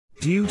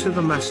Due to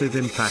the massive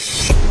impact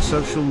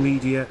social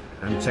media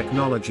and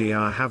technology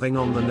are having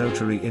on the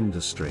notary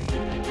industry,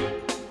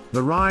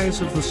 the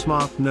rise of the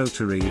smart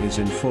notary is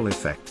in full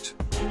effect.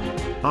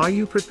 Are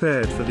you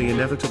prepared for the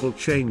inevitable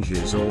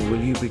changes, or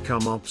will you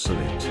become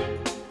obsolete?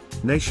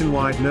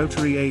 Nationwide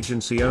notary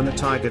agency owner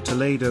Tiger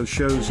Toledo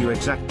shows you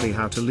exactly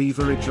how to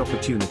leverage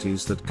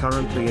opportunities that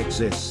currently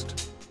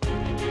exist.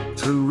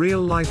 Through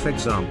real-life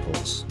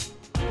examples,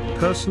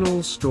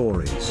 personal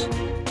stories,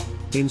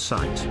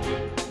 insight,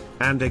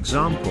 and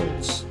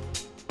examples,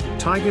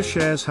 Tiger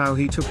shares how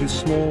he took his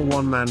small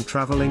one-man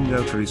traveling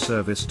notary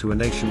service to a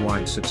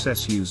nationwide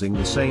success using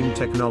the same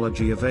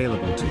technology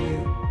available to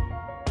you.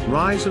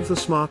 Rise of the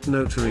Smart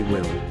Notary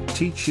will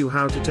teach you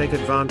how to take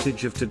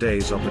advantage of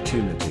today's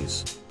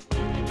opportunities,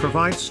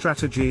 provide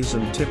strategies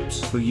and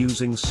tips for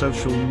using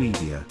social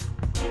media,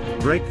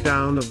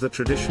 breakdown of the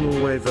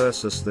traditional way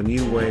versus the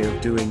new way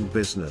of doing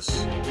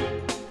business,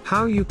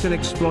 how you can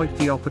exploit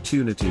the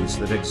opportunities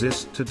that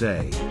exist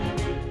today.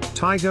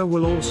 Tiger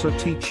will also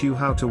teach you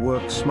how to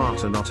work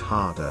smarter, not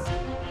harder.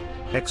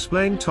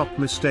 Explain top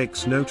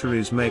mistakes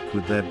notaries make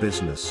with their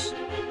business.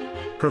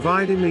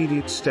 Provide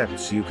immediate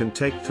steps you can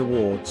take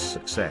towards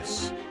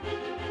success.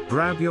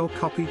 Grab your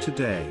copy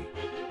today.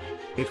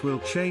 It will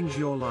change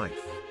your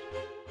life.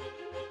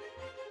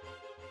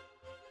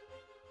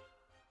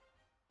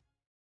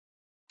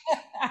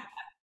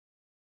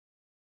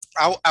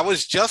 I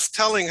was just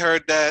telling her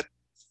that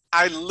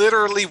I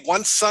literally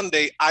one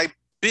Sunday I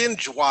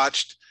binge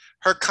watched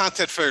her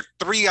content for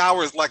 3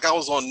 hours like I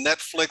was on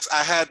Netflix.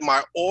 I had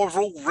my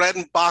Orville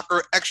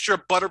Redenbacher extra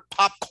butter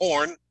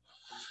popcorn,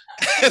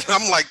 and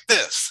I'm like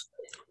this.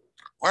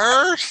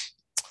 Word?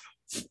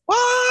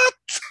 What?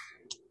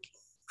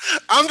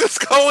 I'm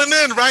just going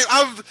in, right?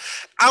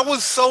 I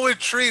was so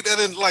intrigued, and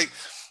then like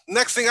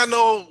next thing I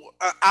know,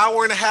 an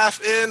hour and a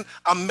half in,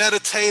 I'm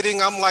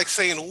meditating. I'm like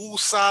saying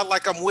woosah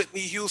like I'm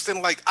Whitney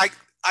Houston. Like I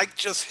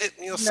just hit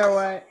me.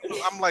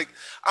 I'm like,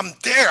 I'm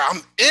there. I'm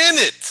in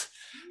it.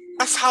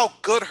 That's how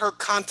good her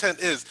content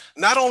is.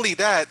 Not only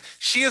that,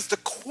 she is the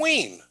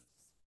queen.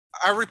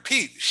 I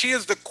repeat, she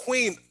is the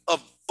queen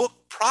of book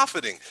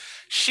profiting.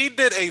 She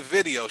did a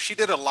video. She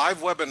did a live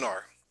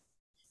webinar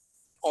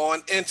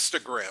on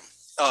Instagram.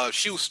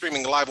 She was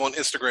streaming live on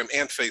Instagram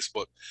and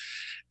Facebook.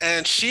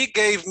 And she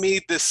gave me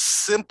this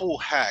simple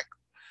hack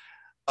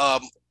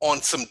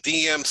on some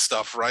DM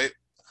stuff, right?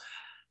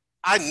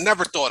 I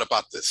never thought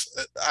about this.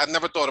 I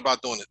never thought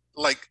about doing it.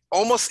 Like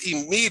almost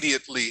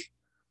immediately,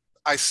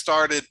 I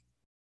started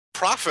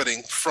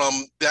profiting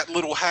from that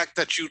little hack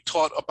that you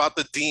taught about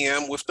the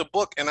DM with the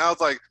book. And I was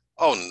like,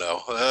 oh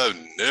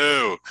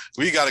no,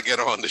 we got to get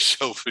her on the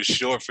show for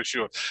sure.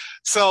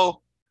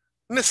 So,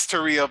 Miss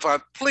Taurea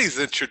Avant, please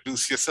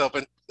introduce yourself.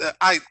 And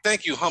I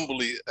thank you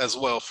humbly as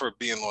well for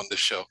being on the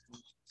show.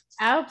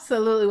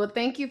 Absolutely. Well,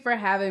 thank you for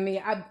having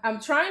me. I'm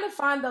trying to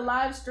find the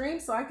live stream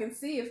so I can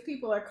see if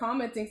people are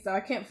commenting, so I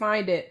can't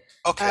find it.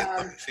 Okay,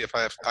 let me see if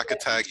I could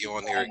tag you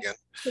on here again.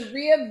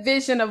 Taurea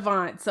Vision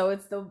Avant. So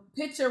it's the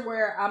picture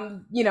where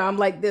I'm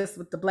like this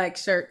with the black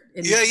shirt.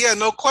 Yeah,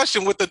 no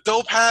question. With the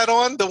dope hat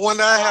on, the one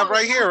that I have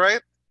right here, right?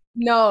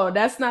 No,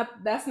 that's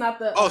not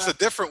the. Oh, it's a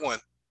different one.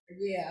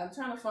 Yeah, I'm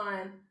trying to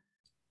find.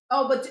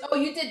 Oh,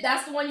 you did.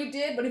 That's the one you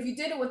did. But if you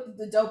did it with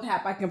the dope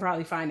hat, I can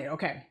probably find it.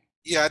 Okay.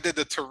 Yeah, I did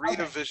the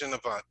Taurea Vision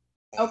Avant.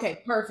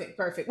 Okay,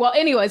 perfect. Well,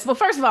 anyways,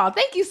 first of all,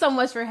 thank you so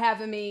much for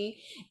having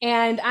me.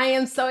 And I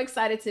am so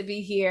excited to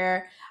be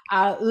here.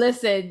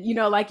 Listen,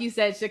 like you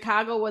said,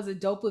 Chicago was a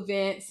dope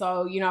event.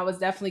 So, I was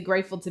definitely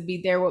grateful to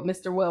be there with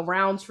Mr. Will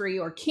Roundtree,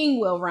 or King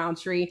Will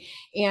Roundtree.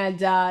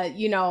 And,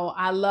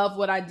 I love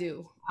what I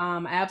do.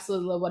 I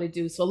absolutely love what I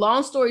do. So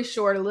long story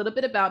short, a little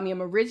bit about me.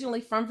 I'm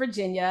originally from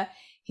Virginia.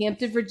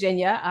 Hampton,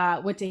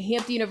 Virginia. Went to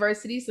Hampton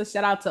University, so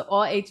shout out to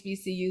all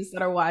HBCUs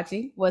that are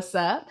watching. What's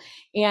up?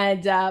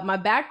 And my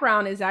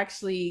background is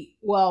actually,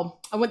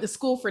 I went to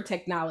school for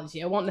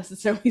technology. I won't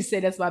necessarily say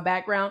that's my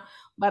background,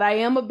 but I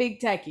am a big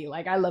techie.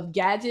 Like I love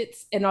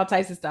gadgets and all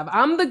types of stuff.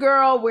 I'm the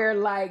girl where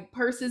like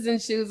purses and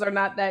shoes are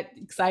not that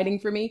exciting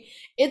for me.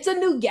 It's a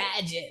new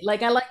gadget.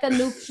 Like I like a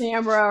new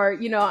camera, or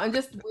I'm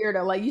just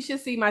weirdo. Like you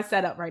should see my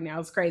setup right now.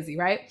 It's crazy,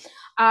 right?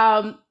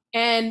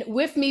 And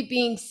with me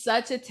being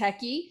such a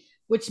techie,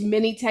 which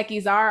many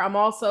techies are, I'm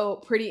also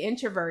pretty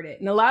introverted.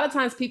 And a lot of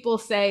times people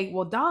say,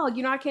 well, dog,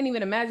 I can't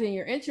even imagine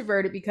you're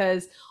introverted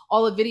because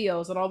all the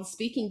videos and all the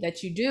speaking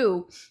that you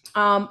do.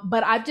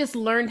 But I've just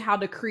learned how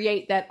to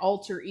create that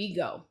alter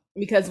ego.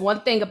 Because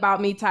one thing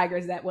about me, Tiger,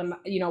 is that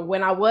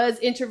when I was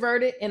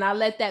introverted and I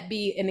let that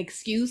be an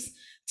excuse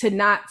to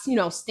not,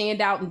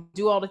 stand out and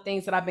do all the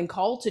things that I've been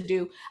called to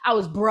do, I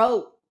was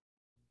broke.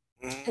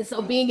 And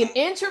so being an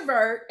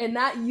introvert and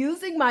not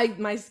using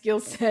my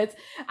skill sets,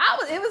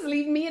 it was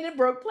leaving me in a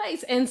broke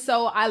place. And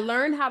so I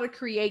learned how to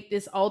create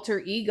this alter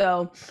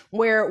ego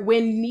where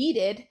when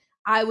needed,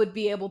 I would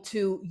be able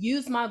to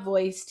use my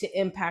voice to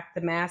impact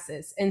the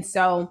masses. And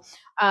so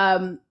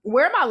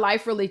where my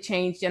life really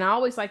changed, and I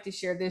always like to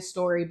share this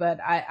story,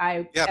 but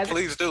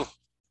please do.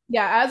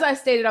 Yeah, as I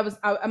stated,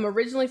 I'm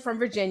originally from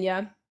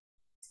Virginia.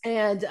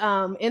 And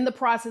in the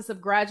process of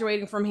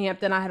graduating from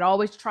Hampton, I had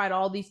always tried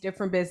all these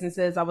different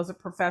businesses. I was a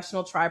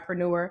professional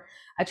tripreneur.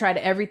 I tried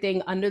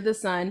everything under the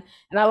sun.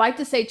 And I like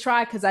to say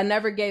try because I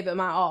never gave it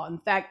my all. In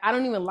fact, I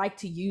don't even like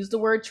to use the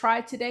word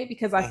try today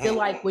because I feel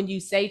like when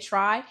you say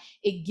try,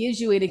 it gives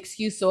you an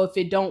excuse. So if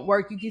it don't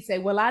work, you can say,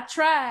 well, I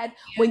tried,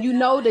 when you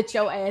know that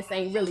your ass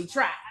ain't really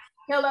tried.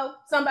 Hello,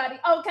 somebody.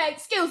 Okay,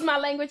 excuse my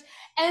language.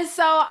 And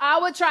so I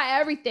would try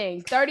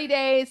everything. 30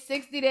 days,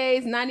 60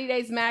 days, 90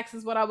 days max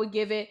is what I would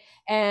give it.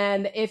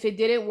 And if it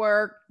didn't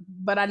work,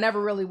 but I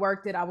never really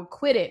worked it, I would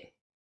quit it.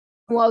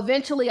 Well,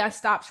 eventually I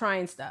stopped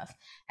trying stuff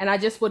and I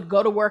just would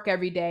go to work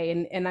every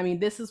day. And I mean,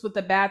 this is with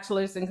the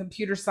bachelor's in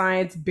computer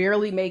science,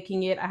 barely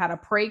making it. I had a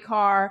pray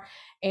car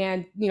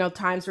and, you know,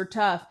 times were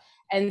tough.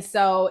 And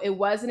so it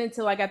wasn't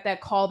until I got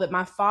that call that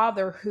my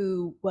father,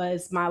 who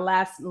was my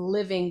last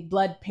living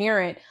blood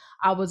parent,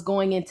 I was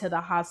going into the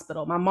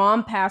hospital. My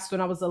mom passed when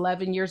I was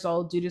 11 years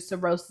old due to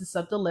cirrhosis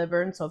of the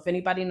liver. And so if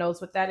anybody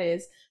knows what that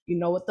is, you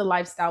know what the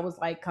lifestyle was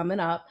like coming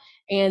up.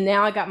 And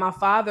now I got my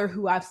father,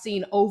 who I've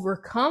seen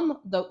overcome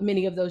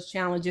many of those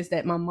challenges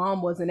that my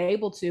mom wasn't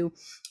able to.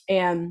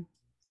 And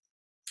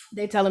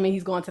they telling me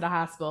he's going to the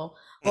hospital.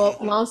 Well,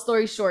 long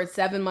story short,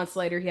 7 months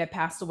later, he had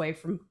passed away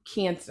from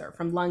cancer,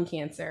 from lung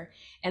cancer.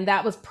 And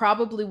that was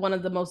probably one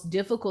of the most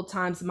difficult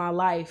times in my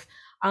life.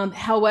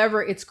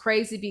 However, it's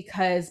crazy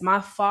because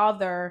my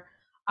father,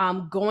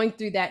 going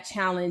through that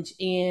challenge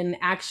and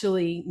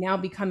actually now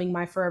becoming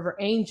my forever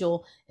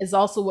angel, is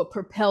also what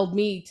propelled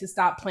me to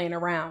stop playing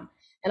around.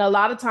 And a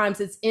lot of times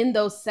it's in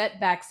those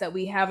setbacks that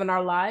we have in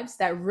our lives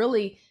that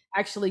really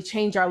actually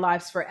change our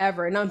lives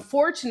forever. And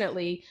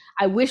unfortunately,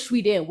 I wish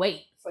we didn't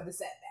wait for the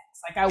setbacks.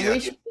 Like I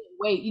wish we didn't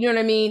wait, you know what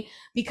I mean?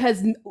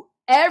 Because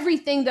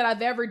everything that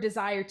I've ever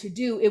desired to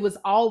do, it was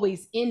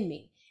always in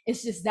me.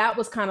 It's just that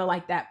was kind of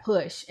like that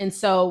push. And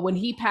so when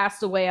he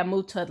passed away, I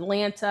moved to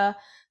Atlanta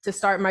to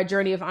start my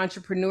journey of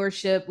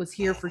entrepreneurship, was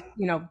here for,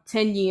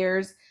 10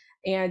 years.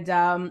 And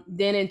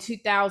then in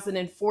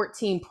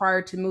 2014,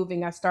 prior to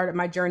moving, I started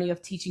my journey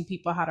of teaching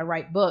people how to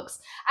write books.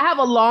 I have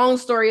a long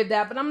story of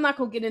that, but I'm not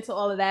going to get into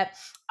all of that.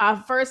 I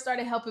first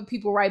started helping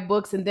people write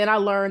books, and then I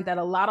learned that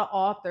a lot of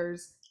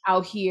authors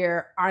out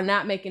here are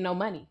not making no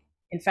money.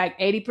 In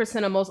fact,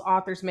 80% of most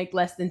authors make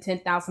less than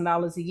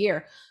 $10,000 a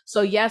year.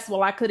 So yes,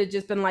 well, I could have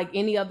just been like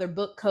any other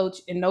book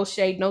coach, and no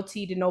shade, no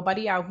tea to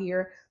nobody out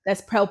here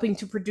that's helping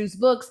to produce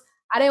books.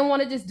 I didn't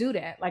want to just do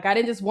that. Like I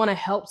didn't just want to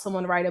help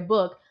someone write a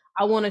book.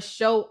 I want to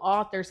show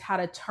authors how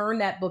to turn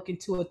that book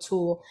into a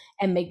tool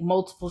and make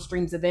multiple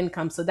streams of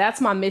income. So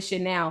that's my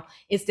mission now,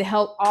 is to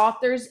help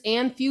authors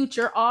and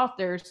future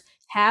authors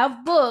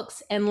have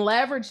books and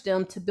leverage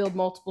them to build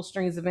multiple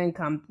streams of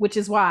income, which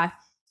is why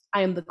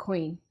I am the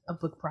queen of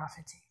book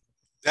prophecy.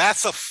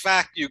 That's a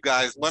fact, you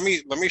guys. Let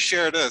me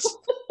share this.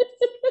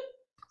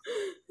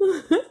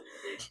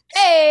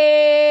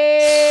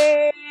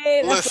 Hey,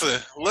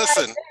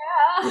 listen.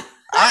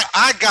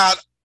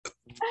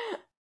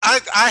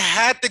 I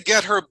had to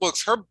get her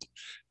books.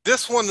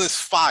 This one is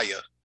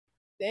fire.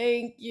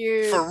 Thank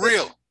you. For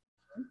real.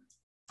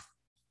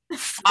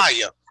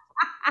 Fire.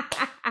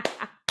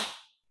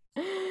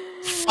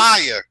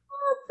 Fire.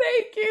 Oh,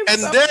 thank you.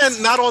 And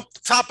then, not on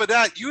top of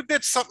that, you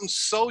did something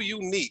so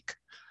unique.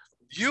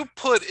 You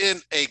put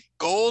in a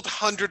gold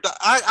 $100.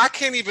 I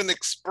can't even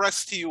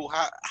express to you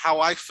how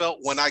I felt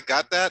when I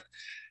got that.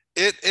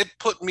 It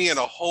put me in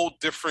a whole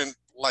different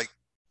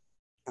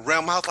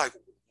realm. I was like,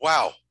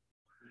 wow,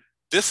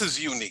 this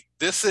is unique.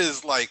 This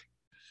is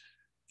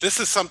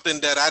something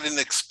that I didn't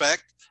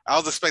expect. I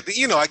was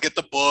expecting, I get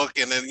the book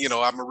and then, I'm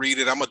gonna read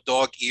it. I'm a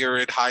dog ear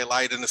it,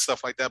 highlight it and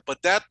stuff like that.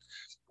 But that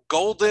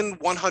golden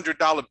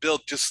 $100 bill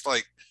just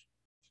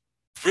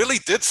really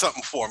did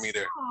something for me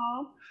there.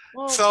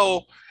 Well,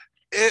 so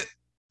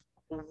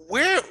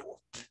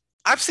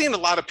I've seen a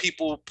lot of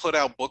people put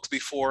out books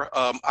before.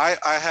 I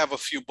have a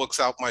few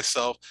books out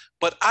myself,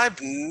 but I've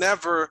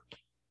never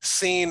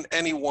seen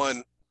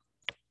anyone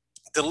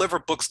deliver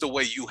books the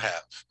way you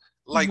have.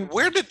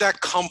 Where did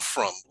that come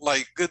from?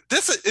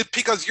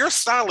 Because your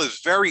style is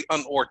very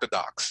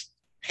unorthodox,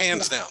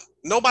 hands down.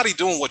 Nobody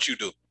doing what you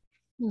do.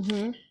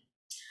 Mm-hmm.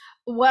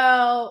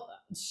 Well,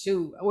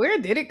 shoot, where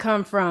did it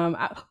come from?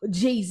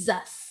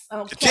 Jesus.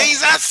 Okay.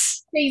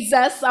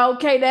 Jesus.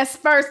 Okay, that's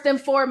first and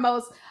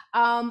foremost.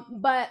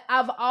 But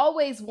I've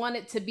always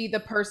wanted to be the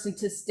person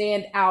to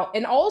stand out.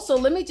 And also,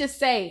 let me just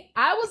say,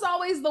 I was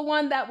always the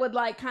one that would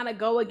kind of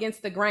go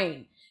against the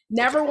grain.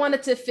 Never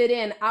wanted to fit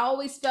in. I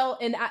always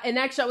felt, and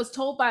actually I was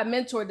told by a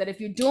mentor that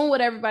if you're doing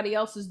what everybody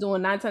else is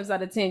doing, 9 times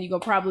out of 10, you're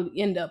going to probably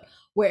end up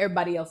where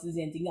everybody else is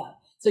ending up.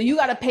 So you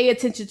got to pay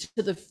attention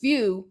to the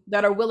few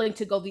that are willing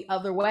to go the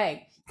other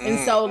way. And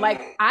so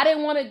I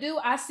didn't want to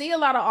I see a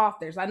lot of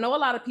authors. I know a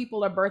lot of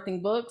people are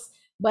birthing books,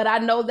 but I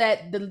know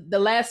that the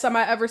last time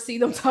I ever see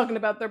them talking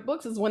about their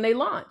books is when they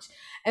launch.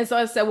 And so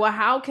I said, well,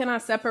 how can I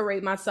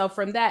separate myself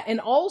from that? And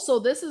also,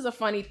 this is a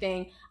funny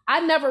thing.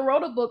 I never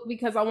wrote a book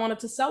because I wanted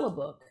to sell a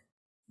book.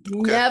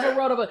 Okay. Never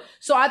wrote a book.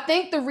 So I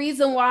think the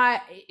reason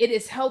why it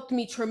has helped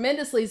me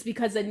tremendously is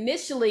because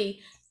initially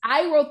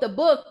I wrote the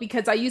book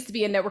because I used to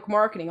be in network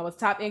marketing. I was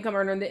top income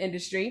earner in the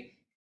industry.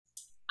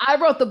 I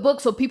wrote the book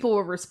so people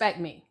would respect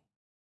me.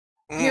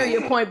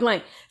 Period, point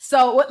blank.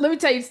 So let me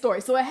tell you the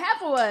story. So what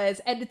happened was,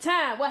 at the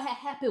time,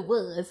 at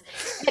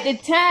the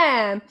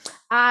time,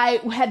 I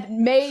had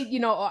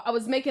made, I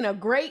was making a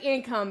great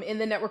income in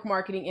the network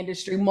marketing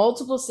industry,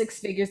 multiple six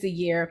figures a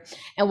year.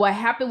 And what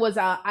happened was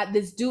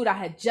this dude I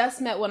had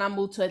just met when I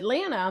moved to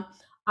Atlanta,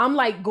 I'm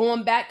like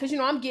going back, because,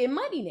 I'm getting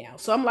money now.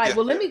 So I'm like,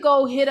 well, let me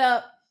go hit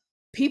up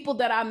people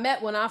that I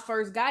met when I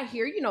first got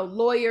here,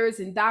 lawyers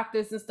and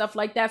doctors and stuff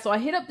like that. So I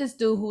hit up this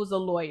dude who was a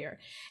lawyer,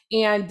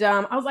 and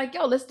I was like,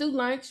 yo, let's do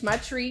lunch, my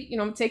treat, I'm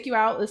gonna take you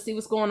out. Let's see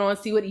what's going on,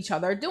 see what each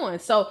other are doing.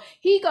 So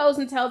he goes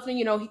and tells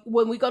me,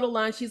 when we go to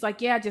lunch, he's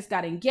like, yeah, I just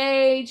got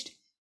engaged.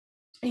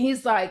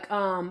 He's like,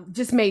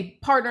 just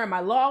made partner in my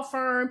law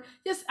firm.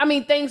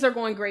 Things are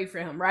going great for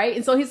him, right?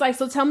 And so he's like,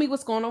 so tell me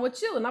what's going on with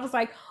you. And I was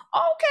like,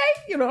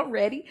 okay, I'm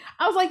ready.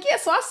 I was like, yeah,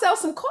 so I sell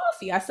some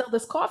coffee. I sell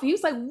this coffee. He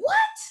was like, what?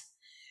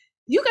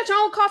 You got your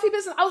own coffee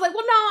business? I was like,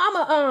 well,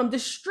 no, I'm a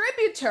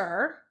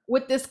distributor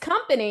with this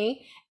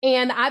company,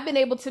 and I've been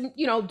able to,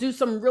 do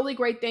some really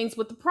great things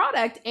with the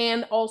product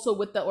and also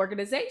with the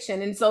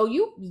organization. And so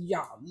you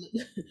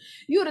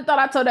would have thought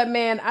I told that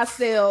man I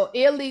sell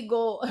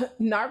illegal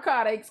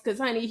narcotics, because,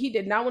 honey, he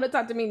did not want to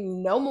talk to me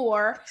no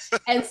more.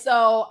 And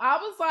so I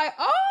was like,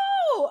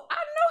 oh, I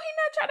know he's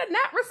not trying to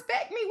not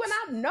respect me when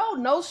I know,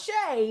 no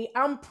shade,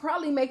 I'm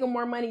probably making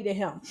more money to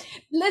him.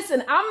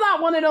 Listen, I'm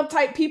not one of them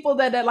type people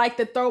that like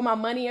to throw my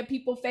money in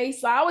people's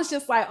face. So I was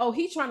just like, oh,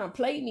 he's trying to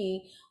play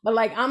me, but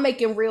like, I'm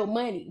making real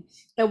money.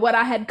 And what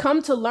I had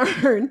come to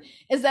learn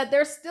is that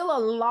there's still a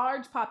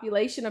large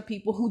population of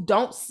people who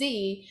don't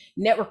see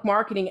network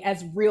marketing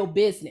as real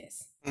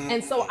business.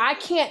 And so I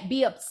can't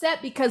be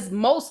upset, because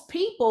most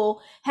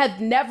people have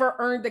never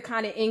earned the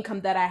kind of income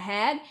that I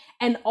had.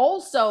 And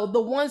also the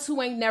ones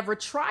who ain't never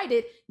tried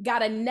it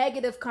got a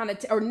negative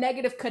or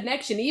negative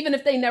connection, even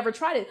if they never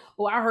tried it.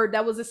 Oh, I heard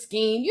that was a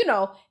scheme.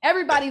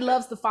 Everybody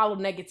loves to follow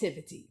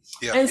negativity.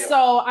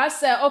 So I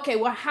said, okay,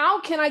 well,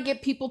 how can I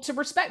get people to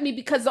respect me?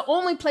 Because the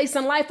only place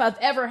in life I've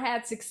ever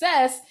had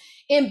success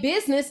in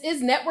business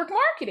is network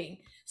marketing.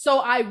 So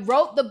I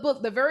wrote the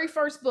book, the very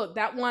first book,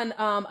 that one,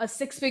 A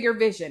Six-Figure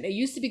Vision. It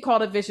used to be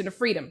called A Vision of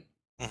Freedom.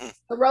 I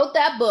wrote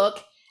that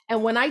book.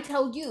 And when I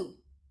tell you,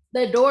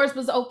 the doors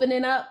was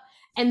opening up,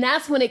 and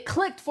that's when it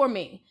clicked for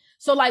me.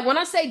 So like when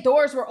I say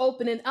doors were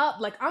opening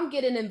up, like I'm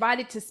getting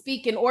invited to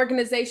speak in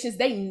organizations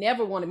they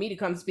never wanted me to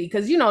come speak.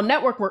 Because,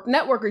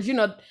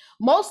 networkers,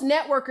 most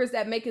networkers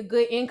that make a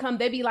good income,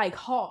 they be like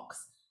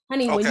hawks.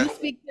 Honey, when you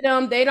speak to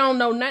them, they don't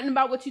know nothing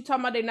about what you're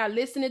talking about. They're not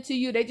listening to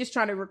you. They just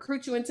trying to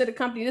recruit you into the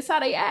company. This is how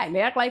they act. They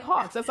act like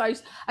hawks. That's how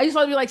I used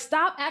to be like,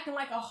 stop acting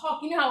like a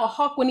hawk. You know how a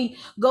hawk, when he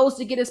goes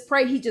to get his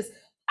prey, he just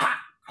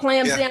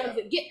clams down.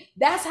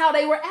 That's how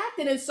they were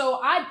acting. And so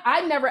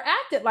I never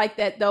acted like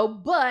that, though.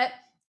 But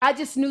I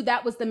just knew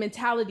that was the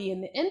mentality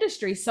in the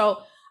industry.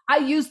 So I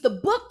used the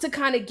book to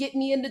kind of get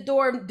me in the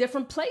door in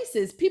different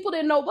places. People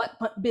didn't know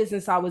what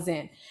business I was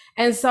in.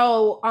 And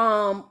so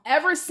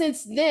ever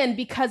since then,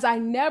 because I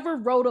never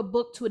wrote a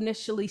book to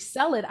initially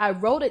sell it, I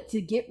wrote it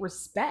to get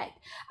respect.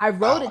 I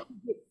wrote it to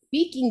get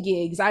speaking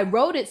gigs. I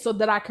wrote it so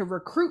that I could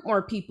recruit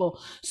more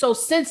people. So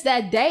since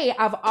that day,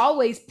 I've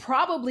always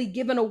probably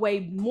given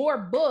away more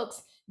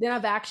books than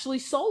I've actually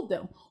sold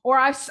them, or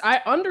I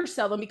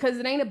undersell them, because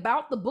it ain't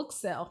about the book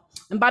sell.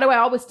 And by the way, I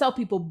always tell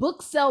people,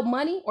 book sell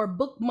money or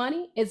book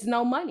money is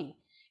no money.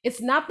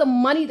 It's not the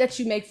money that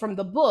you make from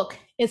the book.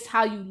 It's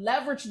how you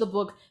leverage the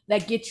book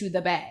that gets you the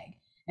bag.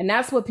 And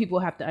that's what people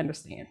have to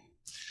understand.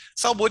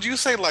 So would you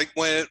say, like,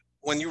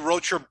 when you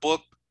wrote your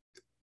book,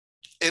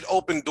 it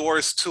opened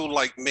doors to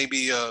like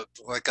maybe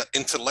like an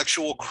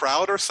intellectual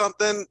crowd or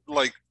something?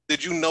 Like,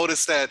 did you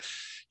notice that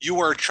you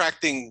were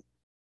attracting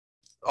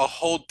a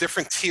whole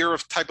different tier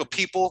of type of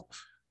people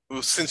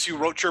since you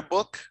wrote your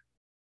book?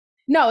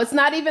 No, it's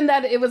not even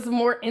that it was a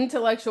more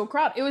intellectual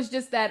crowd. It was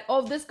just that,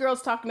 oh, this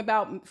girl's talking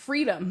about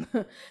freedom.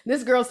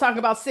 This girl's talking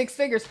about six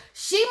figures.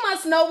 She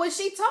must know what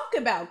she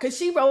talking about, because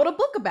she wrote a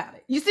book about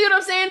it. You see what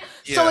I'm saying?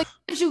 Yeah. So it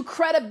gives you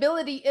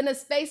credibility in a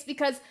space,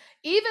 because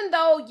even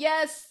though,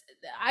 yes,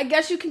 I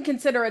guess you can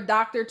consider a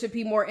doctor to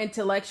be more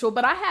intellectual,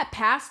 but I had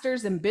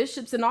pastors and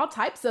bishops and all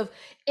types of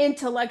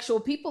intellectual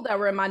people that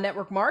were in my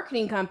network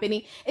marketing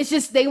company. It's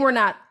just they were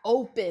not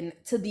open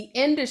to the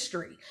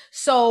industry.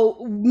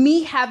 So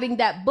me having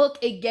that book,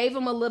 it gave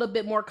them a little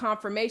bit more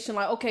confirmation,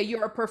 like, okay,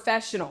 you're a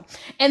professional.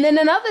 And then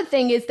another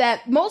thing is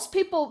that most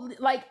people,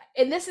 like,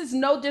 and this is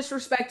no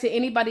disrespect to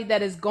anybody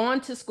that has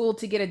gone to school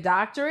to get a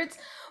doctorate,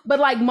 but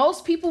like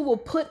most people will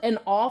put an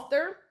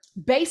author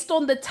based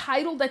on the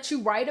title that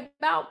you write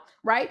about,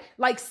 right?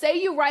 Like,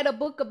 say you write a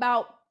book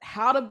about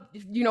how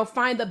to,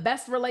 find the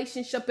best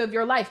relationship of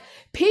your life.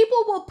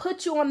 People will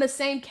put you on the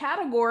same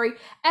category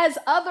as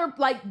other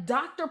like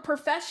doctor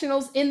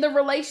professionals in the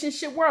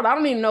relationship world. I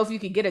don't even know if you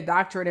could get a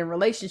doctorate in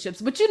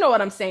relationships, but you know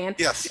what I'm saying?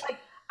 Yes. Like,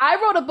 I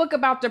wrote a book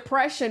about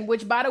depression,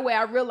 which, by the way,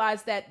 I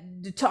realized that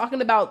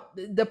talking about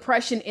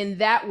depression in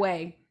that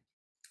way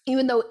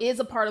even though it is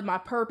a part of my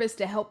purpose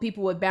to help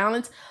people with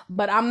balance,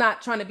 but I'm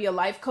not trying to be a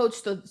life coach.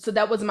 So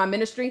that wasn't my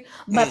ministry.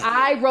 But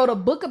I wrote a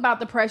book about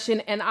depression,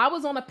 and I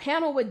was on a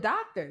panel with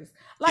doctors.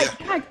 Like,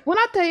 guys, when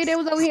I tell you they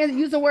was over here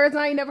using words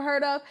I ain't never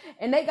heard of,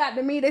 and they got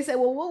to me, they said,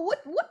 well,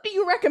 what do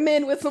you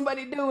recommend with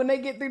somebody do when they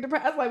get through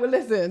depression? I was like, well,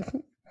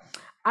 listen,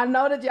 I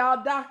know that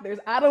y'all doctors,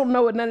 I don't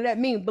know what none of that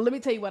means, but let me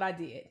tell you what I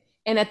did.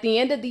 And at the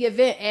end of the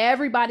event,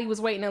 everybody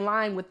was waiting in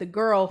line with the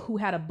girl who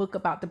had a book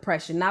about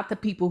depression, not the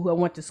people who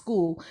went to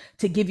school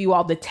to give you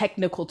all the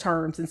technical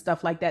terms and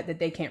stuff like that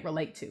they can't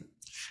relate to.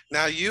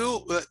 Now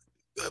you,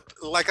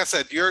 like I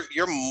said, you're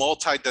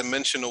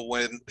multidimensional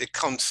when it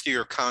comes to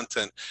your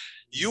content.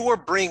 You are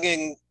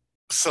bringing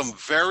some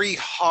very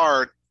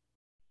hard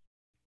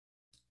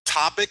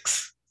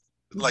topics,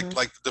 like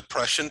the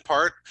depression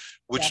part,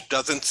 which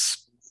doesn't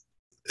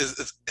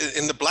is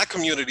in the Black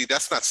community,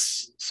 that's not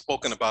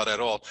spoken about at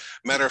all.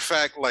 Matter of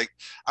fact, like,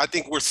 I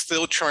think we're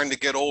still trying to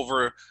get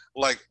over,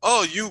 like,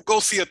 oh, you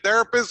go see a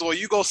therapist or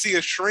you go see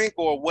a shrink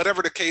or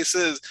whatever the case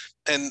is,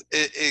 and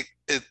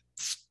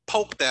it's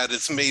poked at,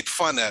 it's made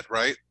fun at,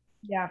 right?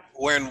 Yeah.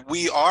 When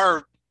we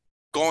are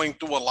going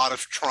through a lot of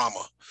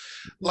trauma.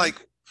 Like,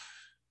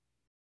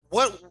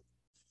 what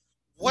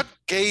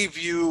gave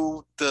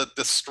you the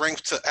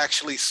strength to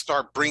actually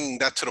start bringing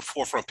that to the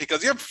forefront?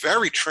 Because you're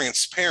very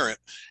transparent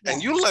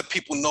and you let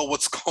people know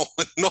what's going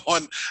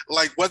on,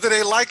 like whether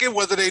they like it,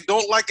 whether they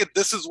don't like it,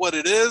 this is what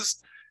it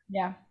is.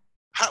 Yeah.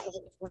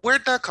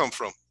 Where'd that come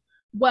from?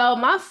 Well,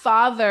 my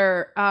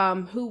father,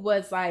 who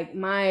was like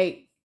my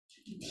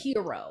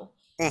hero,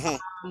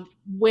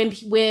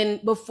 when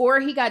before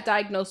he got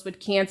diagnosed with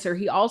cancer,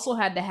 he also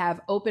had to have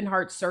open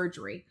heart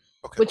surgery.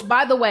 Okay. Which,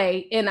 by the way,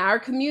 in our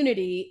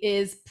community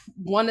is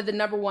one of the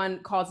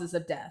 #1 causes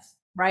of death,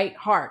 right?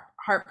 Heart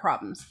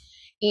problems.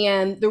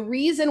 And the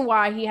reason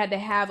why he had to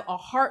have a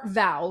heart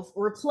valve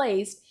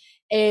replaced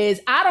is,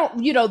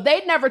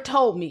 they never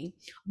told me,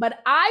 but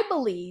I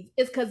believe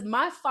it's because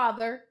my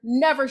father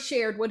never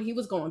shared what he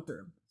was going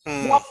through.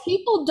 While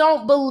people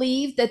don't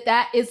believe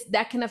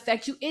that can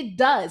affect you, it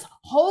does.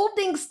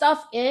 Holding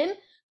stuff in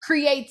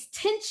creates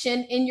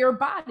tension in your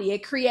body.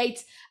 It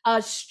creates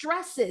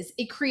stresses.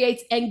 It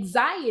creates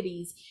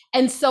anxieties.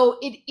 And so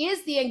it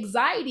is the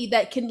anxiety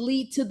that can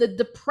lead to the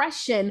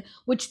depression,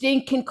 which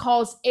then can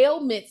cause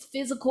ailments,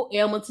 physical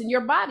ailments in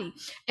your body.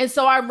 And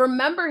so I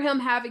remember him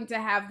having to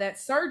have that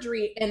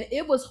surgery, and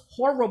it was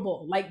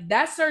horrible. Like,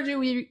 that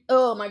surgery,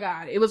 oh my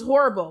God, it was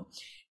horrible.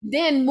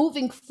 Then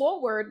moving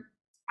forward,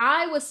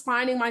 I was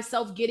finding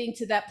myself getting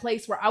to that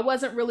place where I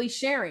wasn't really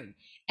sharing.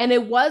 And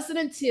it wasn't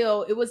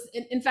until it was,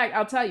 in fact,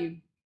 I'll tell you,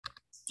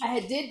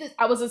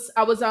 I was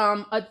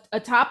a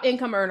top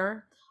income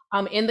earner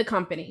in the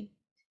company.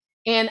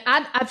 And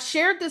I've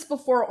shared this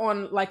before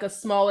on like a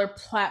smaller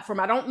platform.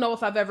 I don't know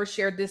if I've ever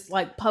shared this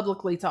like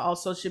publicly to all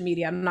social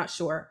media. I'm not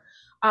sure.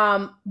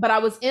 But I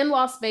was in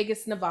Las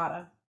Vegas,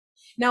 Nevada.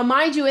 Now,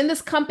 mind you, in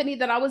this company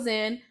that I was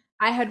in,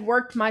 I had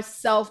worked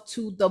myself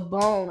to the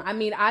bone. I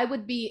mean, I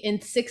would be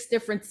in 6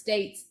 different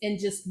states in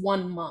just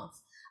 1 month,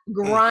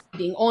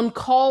 grinding on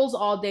calls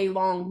all day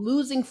long,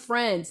 losing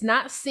friends,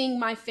 not seeing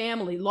my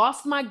family,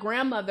 lost my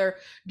grandmother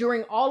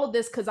during all of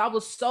this because I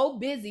was so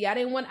busy. I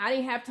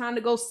didn't have time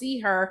to go see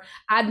her.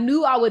 I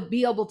knew I would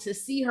be able to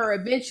see her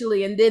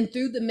eventually. And then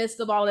through the midst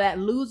of all of that,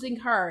 losing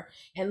her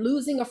and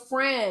losing a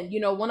friend,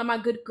 one of my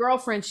good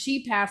girlfriends,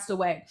 she passed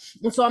away.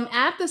 And so I'm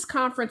at this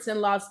conference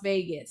in Las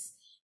Vegas.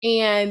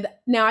 And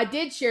now I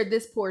did share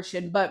this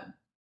portion, but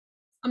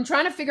I'm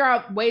trying to figure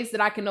out ways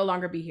that I can no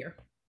longer be here.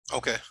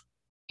 Okay.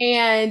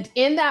 And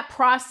in that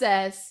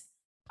process,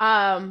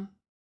 I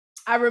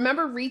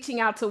remember reaching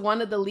out to one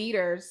of the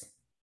leaders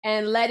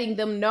and letting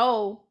them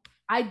know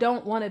I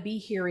don't want to be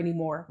here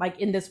anymore, like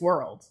in this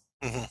world.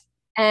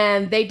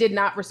 And they did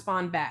not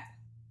respond back.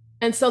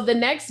 And so the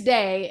next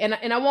day,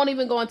 and I won't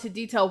even go into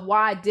detail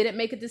why I didn't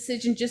make a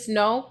decision, just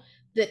know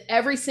that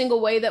every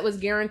single way that was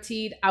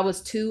guaranteed, I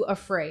was too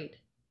afraid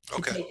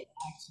to take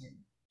action.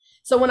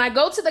 So when I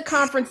go to the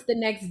conference the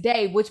next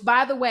day, which,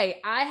 by the way,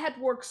 I had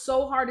worked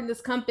so hard in this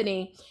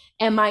company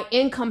and my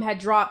income had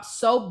dropped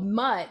so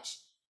much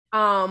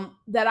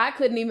that I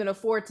couldn't even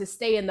afford to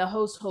stay in the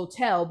host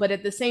hotel. But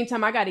at the same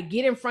time, I got to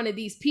get in front of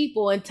these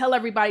people and tell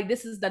everybody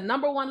this is the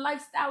 #1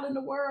 lifestyle in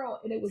the world.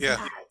 And it was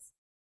nice.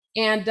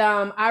 And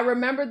I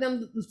remember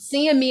them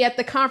seeing me at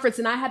the conference,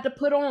 and I had to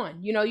put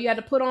on, you had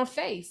to put on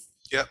face.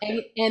 Yep.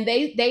 And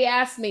they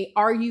asked me,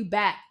 "Are you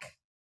back?"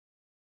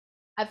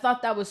 I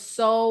thought that was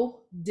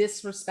so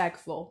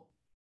disrespectful.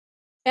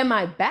 Am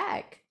I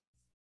back?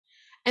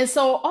 And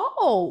so,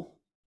 oh,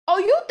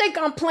 you think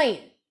I'm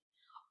playing?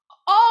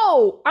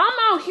 Oh, I'm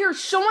out here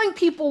showing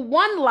people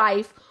one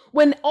life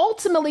when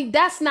ultimately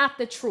that's not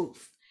the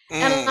truth.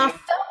 And I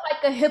felt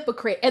like a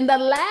hypocrite. And the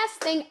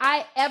last thing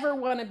I ever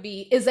want to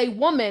be is a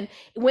woman,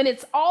 when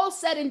it's all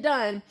said and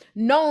done,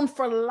 known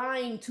for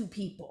lying to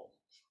people.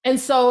 And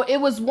so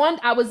it was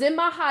I was in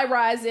my high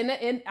rise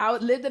and I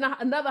lived in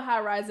another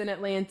high rise in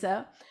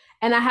Atlanta.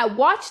 And I had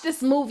watched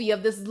this movie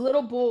of this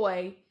little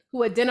boy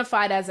who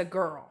identified as a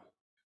girl.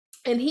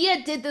 And he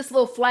had did this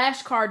little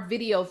flashcard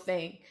video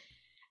thing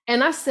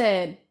And I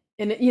said,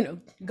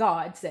 and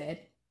God said,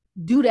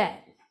 do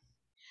that.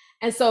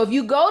 And so if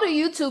you go to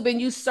YouTube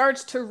and you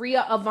search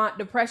Taurea Avant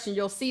depression,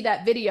 you'll see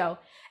that video.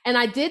 And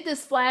I did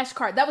this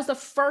flashcard. That was the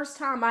first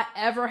time I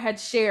ever had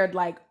shared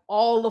like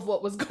all of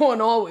what was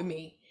going on with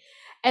me.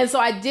 And so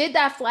I did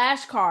that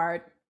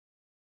flashcard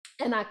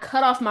and I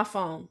cut off my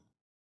phone.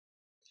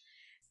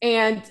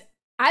 And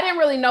I didn't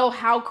really know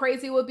how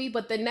crazy it would be,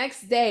 but the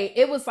next day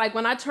it was like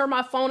when I turned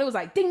my phone, it was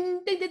like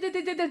ding, ding, ding, ding,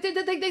 ding, ding, ding,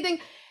 ding, ding, ding.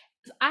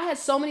 I had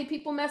so many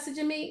people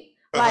messaging me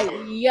like,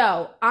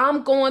 yo,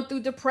 I'm going through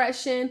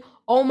depression.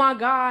 Oh my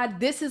God,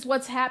 this is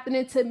what's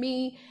happening to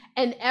me.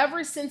 And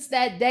ever since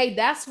that day,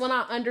 that's when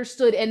I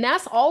understood. And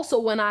that's also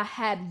when I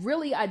had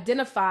really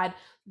identified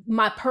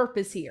my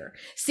purpose here.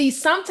 See,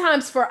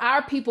 sometimes for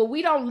our people,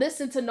 we don't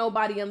listen to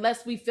nobody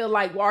unless we feel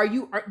like, well,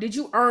 did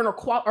you earn or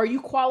are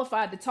you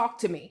qualified to talk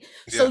to me?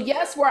 Yeah. So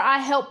yes, where I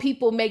help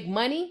people make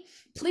money,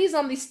 please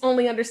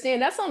only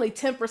understand that's only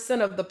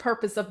 10% of the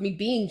purpose of me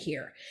being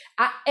here.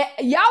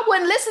 Y'all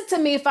wouldn't listen to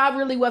me if I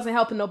really wasn't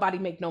helping nobody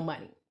make no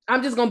money.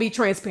 I'm just going to be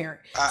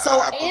transparent.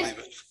 I believe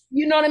it.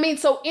 You know what I mean?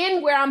 So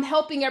in where I'm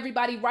helping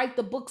everybody write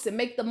the books and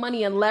make the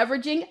money and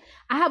leveraging,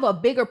 I have a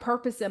bigger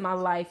purpose in my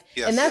life.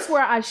 Yes. And that's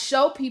where I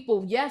show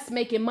people, yes,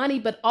 making money,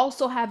 but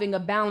also having a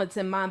balance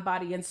in mind,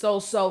 body, and soul.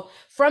 So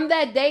from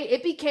that day,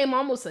 it became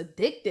almost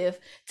addictive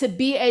to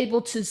be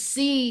able to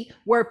see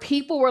where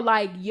people were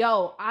like,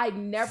 yo, I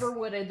never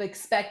would have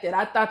expected.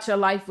 I thought your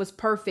life was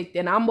perfect.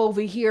 And I'm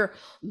over here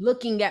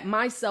looking at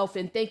myself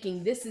and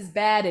thinking this is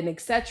bad and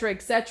et cetera,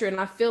 et cetera. And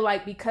I feel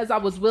like because I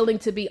was willing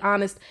to be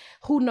honest,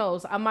 who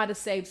knows, I might have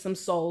saved some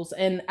souls.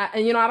 And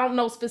I don't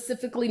know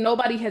specifically,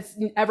 nobody has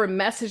ever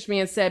messaged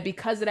me and said,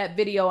 because of that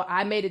video,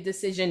 I made a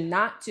decision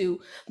not to,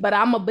 but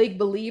I'm a big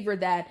believer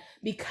that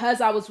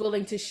because I was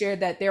willing to share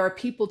that there are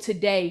people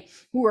today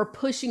who are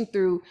pushing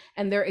through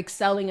and they're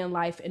excelling in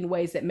life in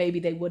ways that maybe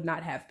they would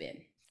not have been.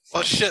 So.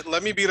 Well, shit,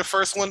 let me be the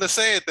first one to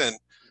say it then.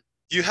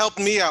 You helped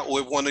me out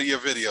with one of your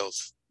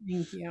videos.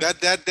 Thank you.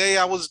 That day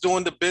I was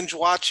doing the binge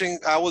watching,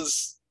 I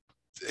was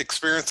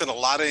experiencing a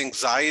lot of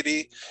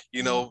anxiety,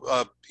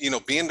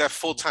 being that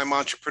full-time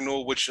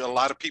entrepreneur, which a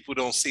lot of people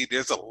don't see.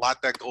 There's a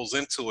lot that goes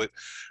into it.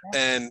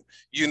 And,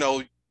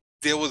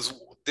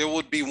 there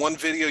would be one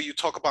video you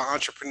talk about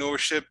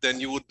entrepreneurship, then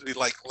you would be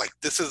like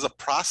this is a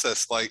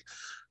process. Like,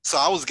 so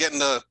I was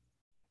getting a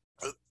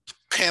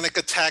panic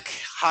attack,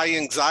 high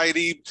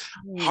anxiety,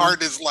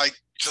 heart is like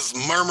just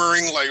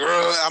murmuring, like,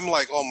 I'm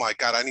like, oh my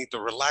God, I need to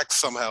relax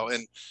somehow.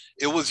 And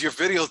it was your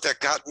videos that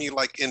got me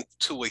like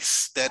into a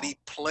steady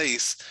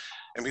place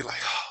and be like,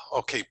 oh,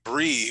 okay,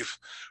 breathe,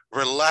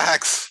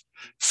 relax.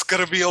 It's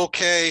gonna be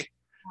okay.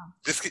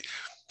 Just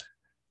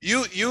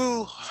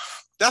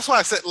that's why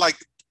I said, like,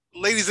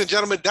 ladies and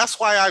gentlemen, that's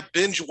why I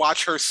binge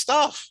watch her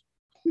stuff.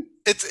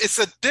 It's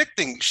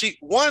addicting.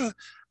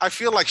 I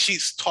feel like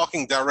she's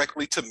talking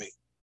directly to me,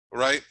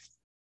 right?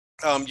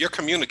 Your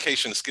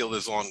communication skill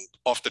is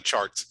off the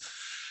charts.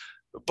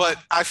 But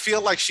I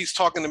feel like she's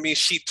talking to me.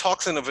 She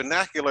talks in a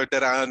vernacular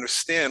that I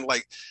understand.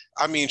 Like,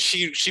 I mean,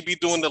 she be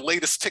doing the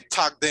latest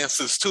TikTok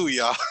dances too,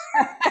 y'all.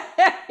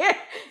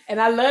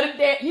 And I love to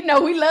dance.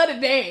 We love to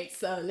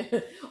dance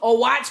or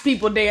watch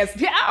people dance.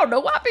 I don't know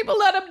why people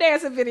love them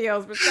dancing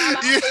videos, but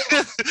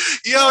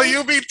yo,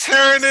 you be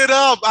tearing it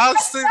up. I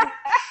see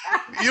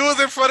you was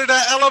in front of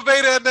that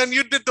elevator, and then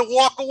you did the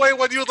walk away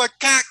when you was like,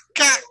 cat.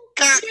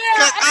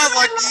 I was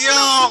like,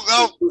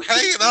 yo,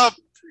 hang it up.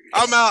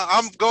 I'm out.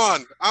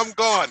 I'm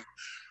gone.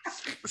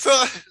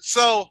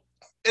 So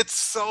it's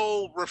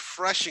so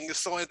refreshing. It's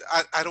so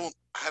I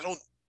don't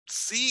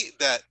see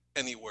that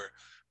anywhere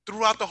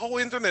throughout the whole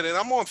internet. And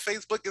I'm on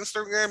Facebook,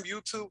 Instagram,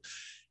 YouTube.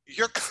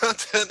 Your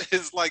content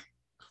is like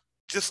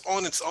just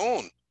on its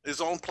own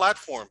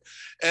platform.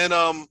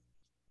 And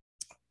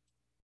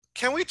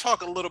can we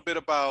talk a little bit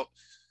about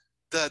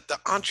the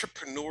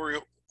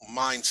entrepreneurial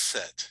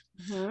mindset?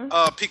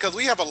 Mm-hmm. Because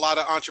we have a lot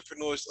of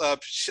entrepreneurs.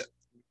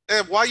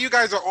 And while you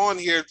guys are on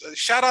here,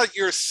 shout out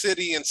your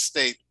city and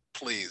state,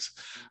 please.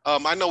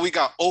 I know we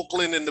got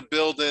Oakland in the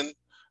building.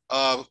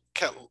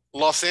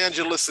 Los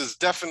Angeles is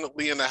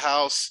definitely in the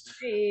house.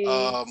 Hey.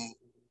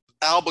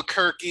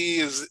 Albuquerque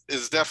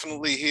is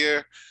definitely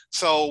here.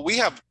 So we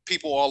have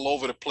people all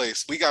over the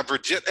place. We got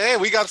Virginia. Hey,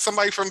 we got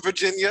somebody from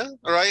Virginia,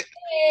 right?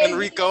 Hey.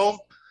 Enrico.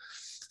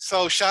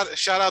 So shout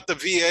out to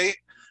VA.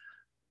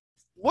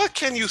 What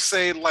can you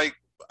say? Like,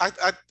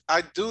 I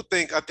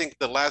think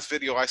the last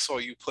video I saw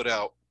you put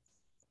out,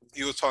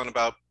 you were talking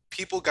about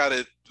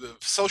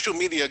social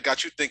media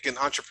got you thinking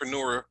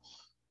entrepreneur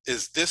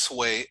is this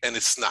way, and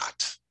it's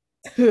not.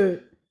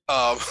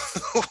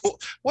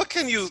 What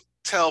can you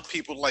tell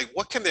people, like,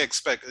 what can they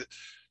expect?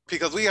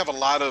 Because we have a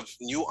lot of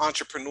new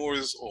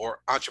entrepreneurs or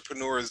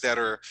entrepreneurs that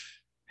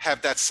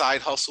have that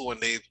side hustle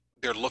and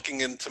they're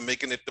looking into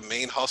making it the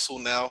main hustle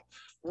now.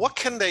 What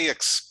can they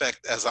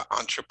expect as an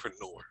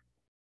entrepreneur?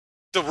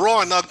 The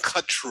raw and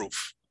uncut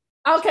truth.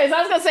 Okay, so I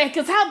was gonna say,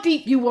 because how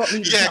deep you want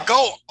me to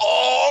go?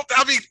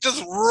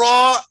 Just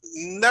raw,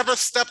 never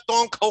stepped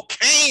on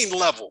cocaine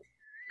level.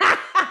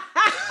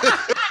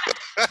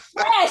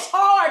 Fresh,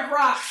 hard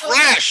rock.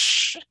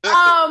 Fresh.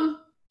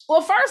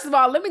 Well, first of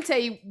all, let me tell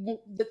you,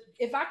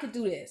 if I could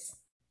do this,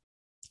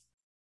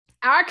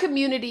 our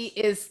community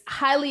is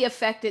highly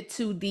affected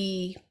to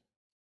the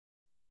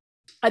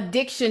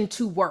addiction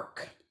to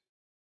work.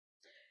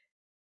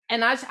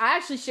 And I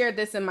actually shared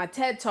this in my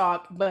TED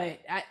talk, but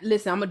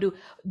listen, I'm gonna do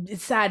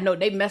side note.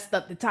 They messed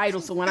up the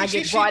title, so when I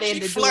get brought in to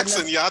do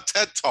flexing, y'all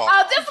TED talk.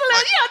 Oh, just a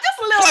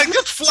little, like,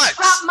 just flex.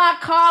 Pop my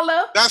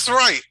collar. That's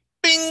right.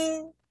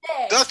 Bing.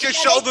 Yeah. Dust your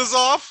shoulders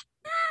off.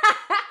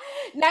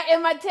 Now,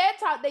 in my TED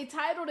talk, they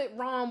titled it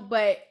wrong,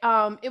 but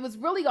it was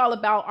really all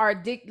about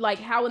our like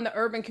how in the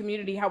urban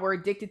community, how we're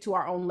addicted to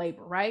our own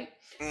labor, right?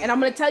 And I'm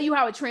going to tell you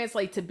how it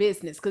translates to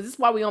business, because this is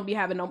why we don't be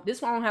having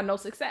this why I don't have no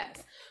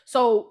success.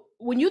 So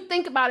when you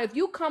think about it, if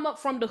you come up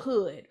from the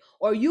hood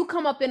or you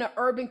come up in an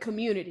urban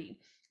community,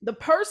 the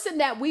person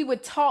that we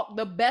would talk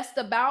the best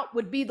about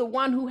would be the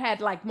one who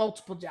had like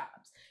multiple jobs.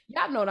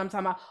 Y'all know what I'm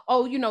talking about.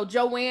 Oh, you know,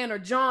 Joanne or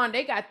John,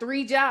 they got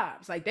 3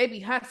 jobs. Like they be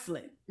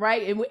hustling,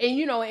 right? And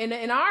you know,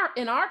 in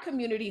our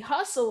community,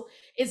 hustle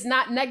is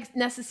not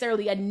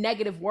necessarily a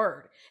negative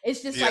word.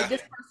 It's just like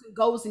this person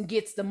goes and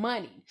gets the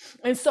money.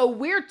 And so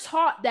we're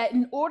taught that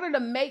in order to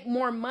make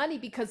more money,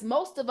 because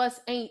most of us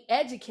ain't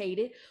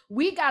educated,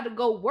 we got to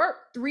go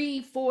work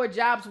 3, 4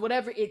 jobs,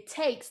 whatever it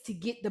takes to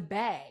get the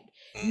bag.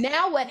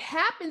 Now what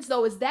happens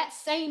though is that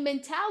same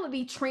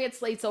mentality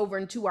translates over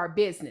into our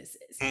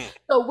businesses.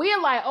 So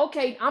we're like,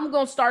 okay, I'm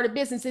going to start a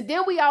business. And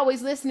then we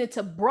always listening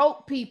to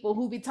broke people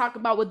who be talking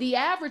about, well, the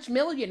average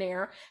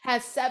millionaire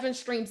has 7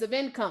 streams of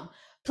income.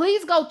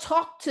 Please go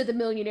talk to the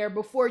millionaire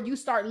before you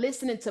start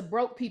listening to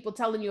broke people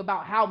telling you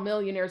about how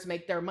millionaires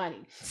make their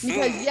money.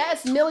 Because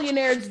yes,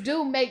 millionaires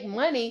do make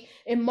money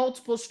in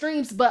multiple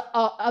streams, but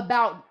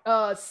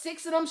about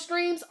 6 of them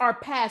streams are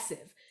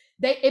passive.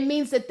 It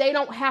means that they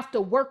don't have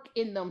to work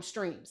in them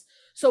streams.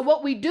 So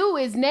what we do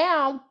is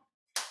now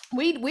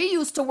we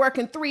used to work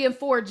in 3 and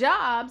 4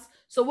 jobs.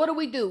 So what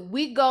do?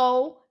 We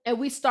go and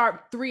we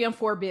start 3 and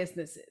 4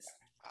 businesses.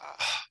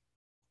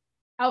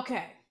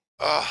 Okay.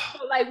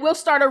 So like we'll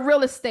start a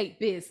real estate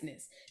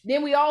business.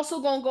 Then we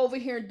also gonna go over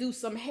here and do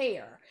some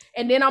hair.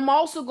 And then I'm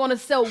also going to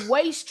sell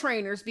waist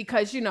trainers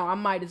because, you know, I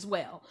might as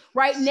well.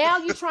 Right now,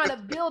 you're trying to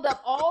build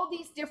up all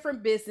these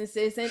different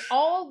businesses and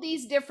all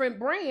these different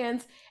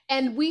brands,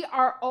 and we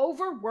are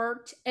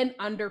overworked and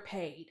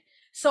underpaid.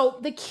 So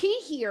the key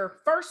here,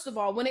 first of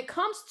all, when it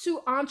comes to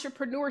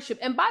entrepreneurship,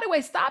 and by the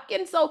way, stop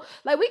getting so,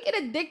 like we get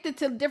addicted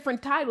to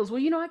different titles. Well,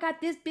 you know, I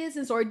got this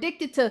business, or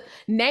addicted to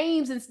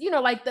names and, you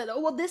know, like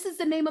well, this is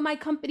the name of my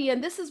company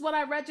and this is what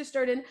I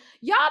registered. And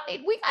we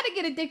got to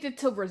get addicted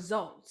to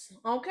results.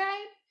 Okay.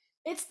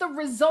 It's the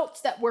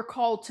results that we're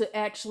called to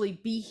actually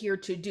be here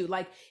to do.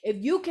 Like if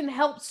you can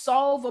help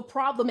solve a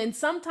problem, and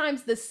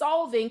sometimes the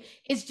solving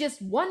is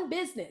just one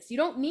business. You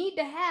don't need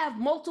to have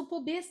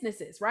multiple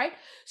businesses, right?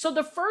 So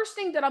the first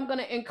thing that I'm going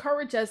to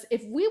encourage us,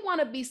 if we want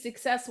to be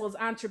successful as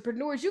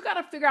entrepreneurs, you got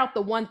to figure out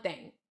the one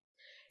thing.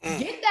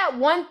 Get that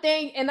one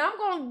thing, and I'm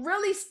going to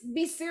really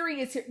be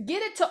serious here.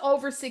 Get it to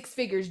over 6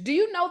 figures. Do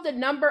you know the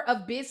number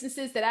of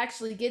businesses that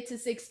actually get to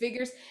 6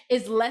 figures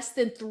is less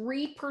than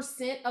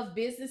 3% of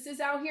businesses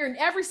out here? And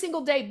every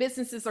single day,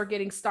 businesses are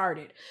getting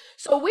started.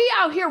 So we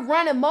out here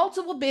running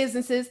multiple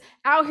businesses,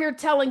 out here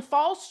telling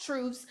false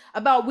truths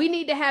about we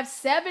need to have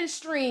 7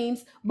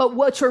 streams, but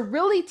what you're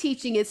really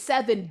teaching is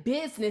 7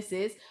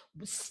 businesses.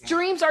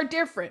 Streams are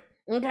different.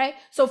 Okay,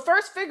 so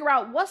first figure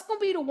out what's going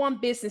to be the one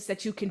business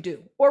that you can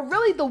do, or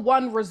really the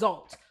one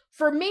result.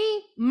 For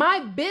me, my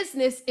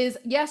business is,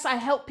 yes, I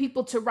help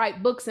people to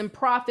write books and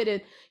profit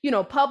and, you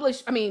know,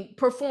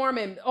 perform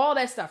and all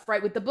that stuff,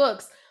 right, with the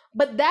books.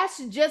 But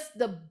that's just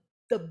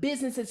the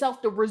business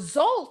itself. The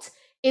result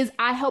is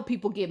I help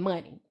people get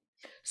money.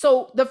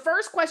 So the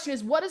first question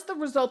is, what is the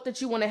result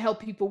that you want to help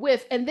people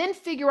with? And then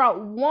figure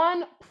out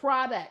one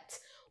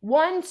product,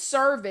 one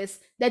service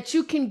that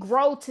you can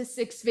grow to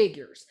 6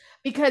 figures.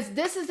 Because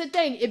this is the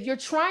thing, if you're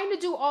trying to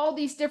do all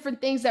these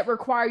different things that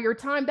require your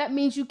time, that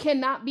means you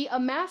cannot be a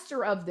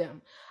master of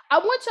them. I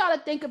want y'all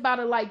to think about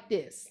it like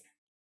this.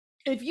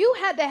 If you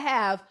had to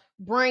have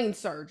brain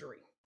surgery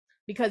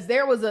because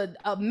there was a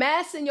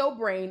mass in your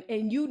brain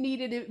and you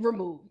needed it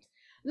removed,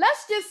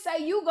 let's just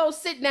say you go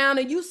sit down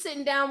and you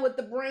sitting down with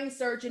the brain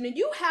surgeon and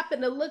you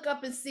happen to look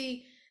up and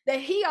see that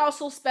he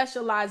also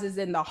specializes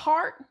in the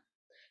heart.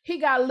 He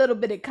got a little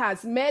bit of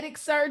cosmetic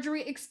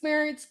surgery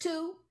experience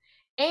too.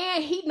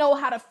 And he know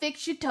how to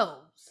fix your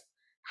toes.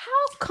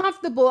 How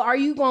comfortable are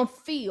you going to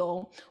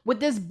feel with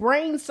this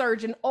brain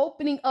surgeon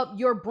opening up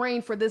your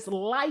brain for this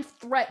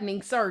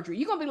life-threatening surgery?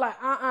 You're going to be like,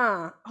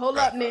 hold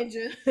up,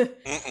 ninja.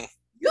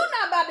 You're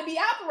not about to be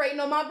operating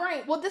on my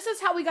brain. Well, this is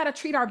how we got to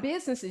treat our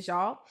businesses,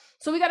 y'all.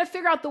 So we got to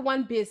figure out the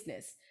one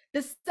business.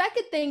 The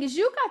second thing is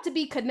you got to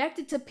be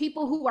connected to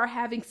people who are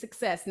having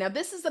success. Now,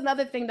 this is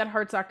another thing that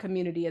hurts our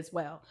community as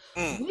well.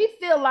 We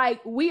feel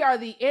like we are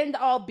the end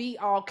all be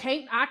all.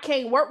 I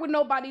can't work with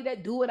nobody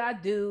that do what I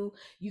do.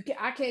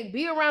 I can't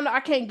be around. I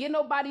can't get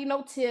nobody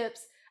no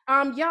tips.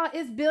 Y'all,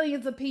 it's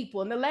billions of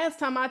people. And the last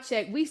time I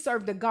checked, we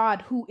serve the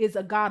God who is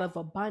a God of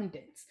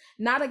abundance,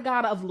 not a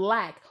God of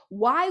lack.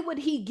 Why would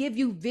he give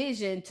you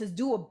vision to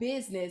do a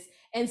business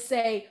and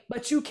say,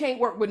 but you can't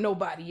work with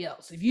nobody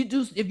else? If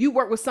you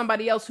work with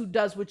somebody else who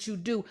does what you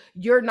do,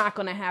 you're not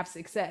going to have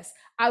success.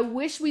 I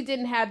wish we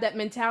didn't have that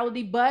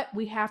mentality, but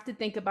we have to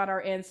think about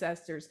our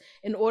ancestors.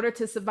 In order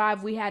to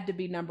survive, we had to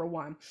be number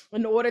one.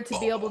 In order to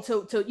be able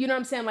to, you know what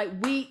I'm saying? Like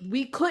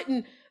we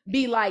couldn't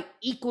be like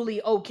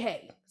equally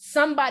okay.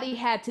 Somebody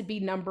had to be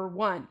number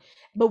one,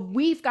 but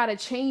we've got to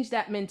change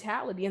that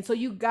mentality. And so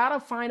you got to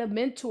find a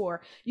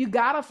mentor. You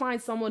got to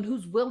find someone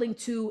who's willing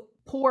to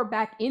pour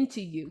back into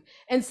you.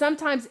 And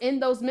sometimes in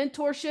those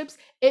mentorships,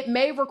 it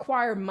may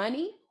require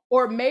money,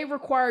 or it may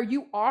require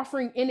you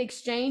offering in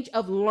exchange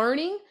of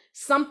learning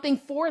something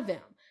for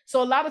them.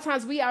 So a lot of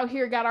times we out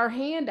here got our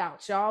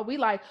handouts, y'all. We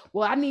like,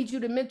 well, I need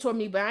you to mentor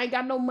me, but I ain't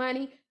got no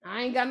money.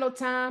 I ain't got no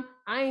time.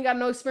 I ain't got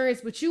no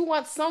experience. But you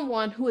want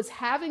someone who is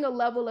having a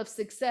level of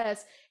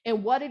success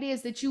in what it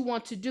is that you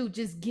want to do.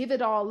 Just give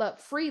it all up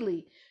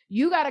freely.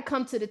 You got to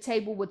come to the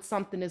table with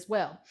something as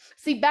well.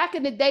 See, back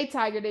in the day,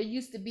 Tiger, there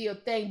used to be a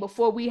thing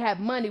before we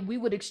had money, we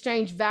would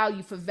exchange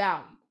value for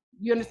value.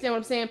 You understand what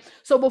I'm saying?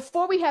 So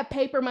before we had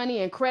paper money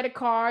and credit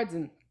cards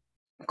and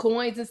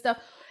coins and stuff,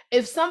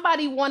 if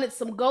somebody wanted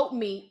some goat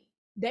meat,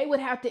 they would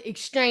have to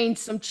exchange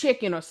some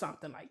chicken or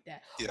something like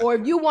that. Yeah. Or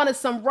if you wanted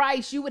some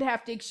rice, you would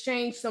have to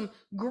exchange some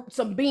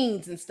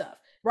beans and stuff,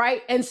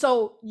 right? And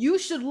so you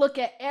should look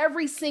at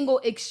every single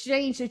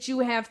exchange that you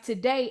have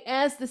today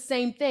as the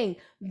same thing,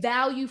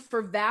 value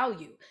for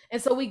value. And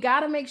so we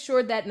got to make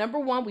sure that, number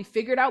one, we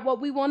figured out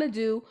what we want to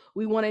do.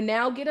 We want to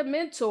now get a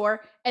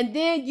mentor. And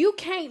then you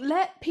can't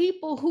let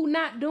people who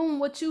not doing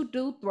what you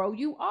do throw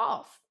you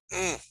off.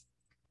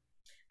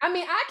 I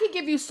mean, I could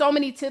give you so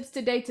many tips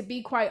today, to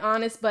be quite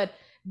honest, but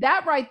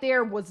that right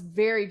there was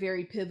very,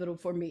 very pivotal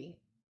for me.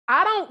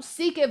 I don't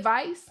seek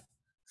advice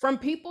from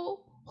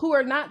people who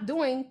are not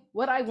doing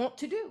what I want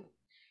to do.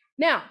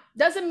 Now,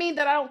 doesn't mean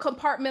that I don't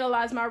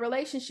compartmentalize my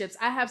relationships.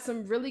 I have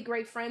some really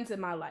great friends in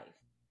my life.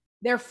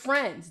 They're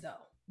friends,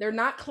 though. They're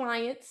not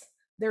clients.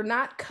 They're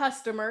not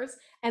customers.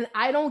 And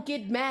I don't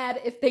get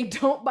mad if they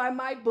don't buy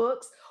my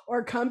books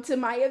or come to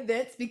my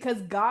events,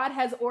 because God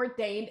has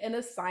ordained and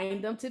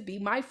assigned them to be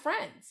my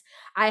friends.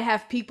 I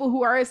have people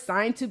who are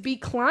assigned to be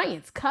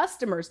clients,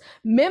 customers,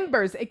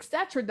 members,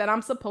 etc., that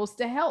I'm supposed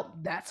to help.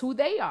 That's who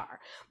they are.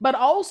 But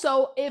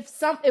also, if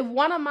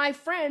one of my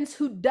friends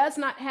who does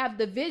not have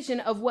the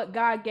vision of what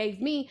God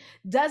gave me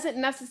doesn't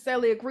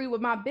necessarily agree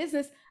with my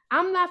business,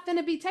 I'm not going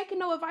to be taking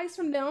no advice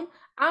from them.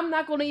 I'm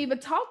not going to even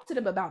talk to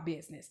them about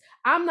business.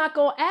 I'm not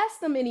going to ask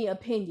them any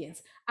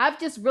opinions. I've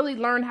just really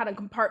learned how to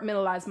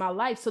compartmentalize my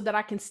life so that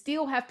I can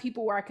still have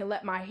people where I can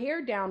let my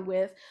hair down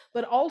with,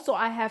 but also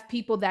I have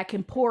people that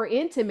can pour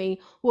into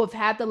me who have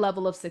had the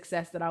level of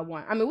success that I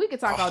want. I mean, we could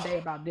talk all day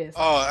about this.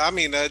 I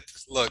mean,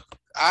 look,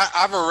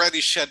 I've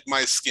already shed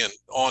my skin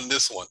on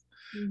this one.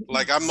 Mm-hmm.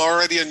 Like, I'm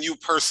already a new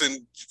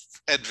person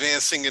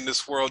advancing in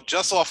this world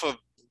just off of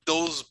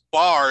those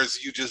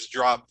bars you just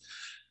dropped.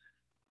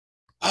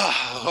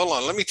 Hold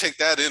on, let me take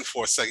that in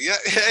for a second. Yeah,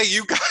 hey,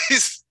 you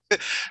guys,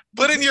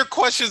 put in your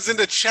questions in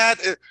the chat.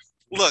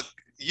 Look,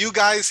 you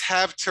guys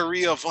have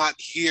Taurea Avant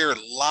here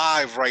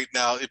live right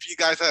now. If you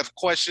guys have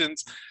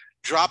questions,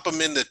 drop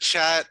them in the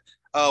chat.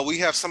 We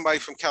have somebody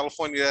from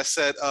California that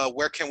said,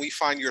 where can we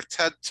find your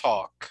TED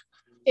Talk?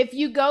 If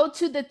you go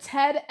to the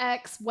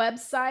TEDx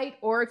website,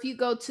 or if you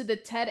go to the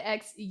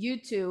TEDx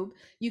YouTube,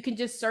 you can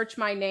just search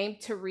my name,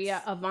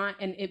 Taurea Avant,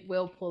 and it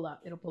will pull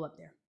up. It'll pull up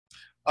there.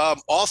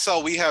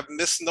 Also, we have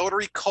Miss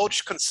Notary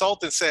Coach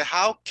Consultant say,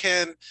 how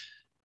can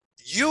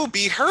you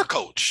be her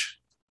coach?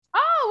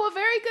 Oh, well,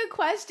 very good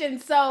question.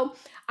 So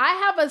I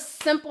have a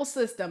simple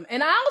system,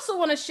 and I also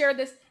want to share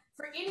this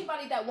for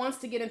anybody that wants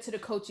to get into the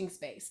coaching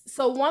space.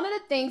 So one of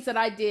the things that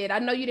I did, I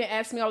know you didn't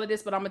ask me all of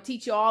this, but I'm going to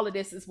teach you all of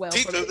this as well.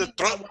 Throw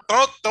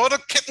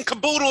the kit and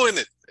caboodle in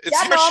it.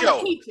 It's your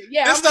show.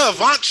 Yeah, it's the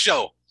Avant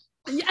show.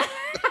 Yeah.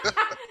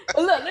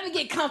 Well, look, let me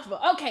get comfortable.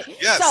 Okay.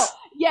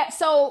 Yes.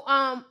 So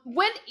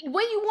when you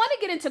want to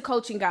get into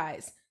coaching,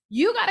 guys,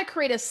 you got to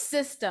create a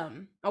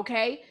system,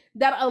 okay,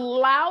 that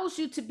allows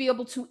you to be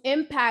able to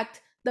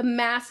impact the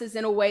masses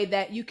in a way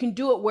that you can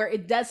do it where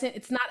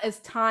it's not as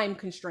time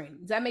constrained.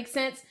 Does that make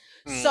sense?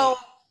 So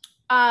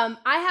I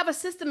have a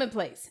system in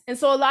place. And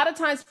so a lot of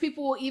times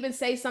people will even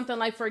say something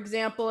like, for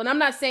example, and I'm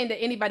not saying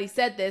that anybody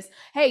said this,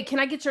 hey, can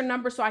I get your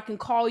number so I can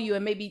call you?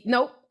 And maybe,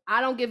 nope. I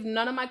don't give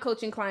none of my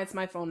coaching clients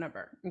my phone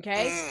number,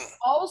 okay?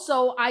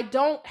 Also, I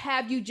don't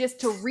have you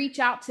just to reach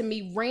out to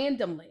me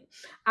randomly.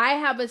 I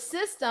have a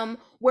system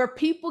where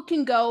people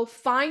can go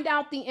find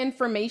out the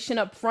information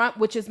up front,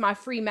 which is my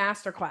free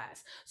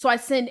masterclass. So I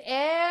send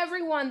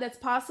everyone that's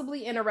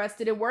possibly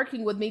interested in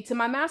working with me to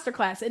my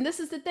masterclass. And this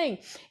is the thing.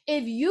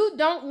 If you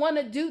don't want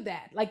to do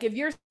that, like if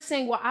you're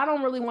saying, well, I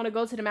don't really want to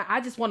go to the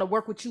I just want to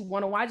work with you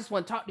one-on-one, I just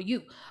want to talk to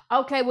you.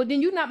 Okay, well,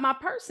 then you're not my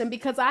person,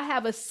 because I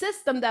have a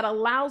system that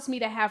allows me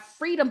to have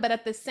freedom, but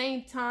at the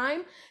same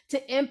time,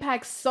 to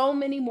impact so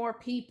many more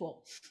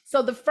people.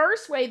 So the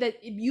first way that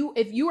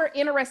if you are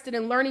interested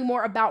in learning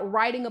more about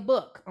writing a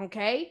book,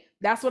 okay,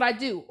 that's what I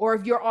do. Or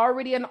if you're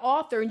already an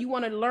author and you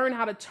want to learn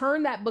how to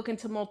turn that book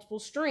into multiple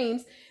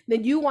streams,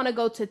 then you want to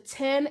go to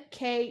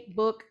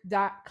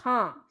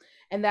 10kbook.com.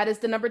 And that is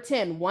the number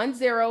 10,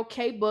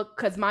 10K book,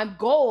 because my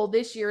goal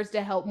this year is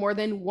to help more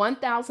than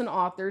 1,000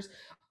 authors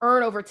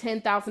earn over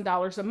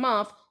 $10,000 a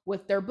month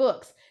with their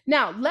books.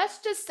 Now, let's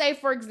just say,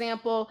 for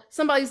example,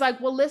 somebody's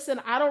like, well,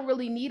 listen, I don't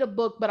really need a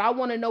book, but I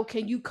want to know,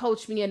 can you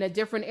coach me in a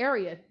different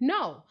area?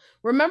 No.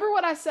 Remember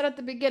what I said at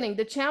the beginning.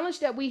 The challenge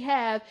that we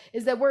have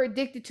is that we're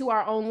addicted to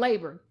our own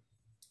labor.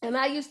 And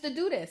I used to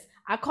do this.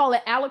 I call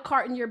it a la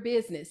carte in your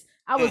business.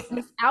 I was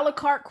Miss a la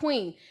carte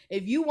queen.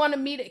 If you wanted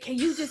me to, can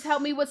you just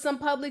help me with some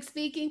public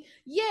speaking?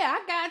 Yeah,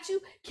 I got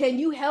you. Can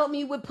you help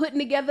me with putting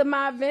together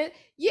my event?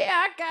 Yeah,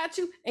 I got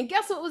you. And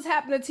guess what was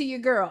happening to your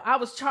girl? I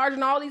was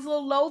charging all these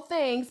little low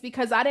things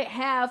because I didn't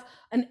have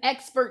an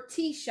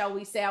expertise, shall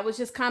we say. I was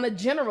just kind of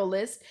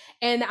generalist,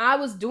 and I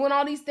was doing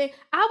all these things.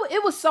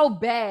 It was so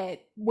bad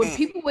when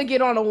people would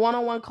get on a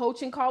one-on-one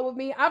coaching call with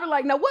me. I'd be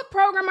like, now what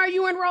program are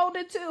you enrolled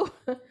into?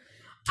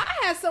 I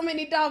had so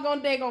many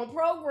doggone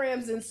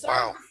programs and services.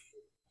 Wow.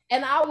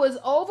 And I was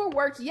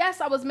overworked.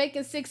 Yes, I was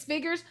making six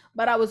figures,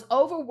 but I was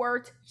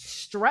overworked,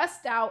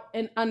 stressed out,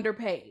 and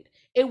underpaid.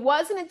 It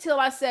wasn't until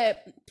I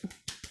said,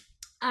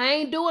 I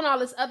ain't doing all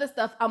this other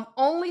stuff. I'm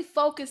only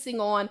focusing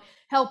on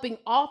helping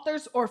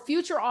authors or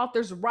future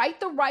authors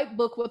write the right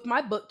book with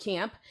my book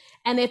camp.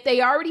 And if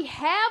they already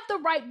have the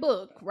right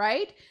book,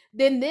 right,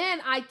 then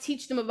I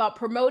teach them about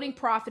promoting,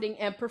 profiting,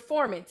 and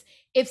performance.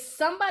 If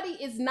somebody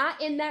is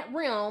not in that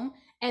realm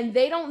and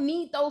they don't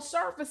need those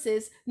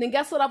services, then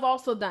guess what I've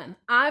also done?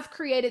 I've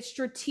created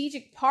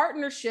strategic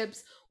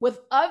partnerships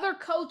with other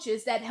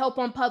coaches that help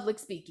on public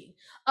speaking,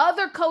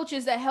 other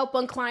coaches that help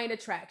on client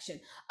attraction,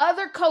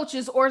 other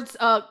coaches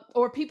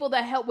or people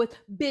that help with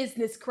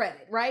business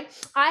credit, right?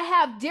 I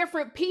have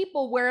different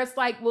people where it's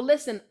like, well,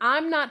 listen,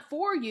 I'm not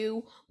for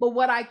you, but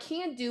what I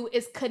can do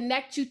is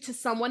connect you to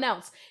someone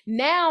else.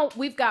 Now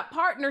we've got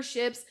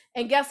partnerships,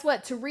 and guess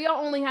what? Taurea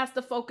only has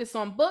to focus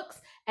on books,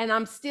 and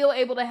I'm still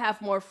able to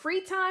have more free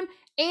time,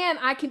 and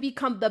I can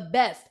become the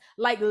best.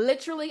 Like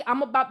literally,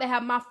 I'm about to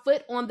have my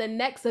foot on the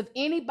necks of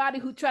anybody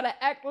who try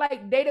to act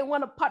like they didn't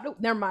want to partner.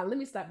 Never mind. Let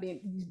me stop being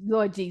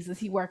Lord Jesus.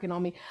 He working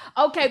on me.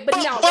 Okay, but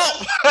no.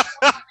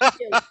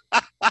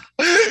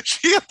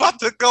 She about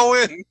to go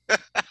in.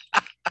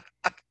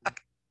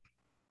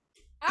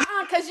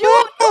 Because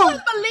you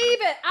wouldn't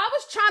believe it. I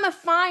was trying to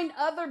find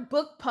other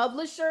book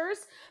publishers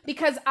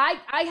because I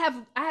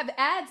have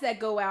ads that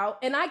go out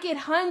and I get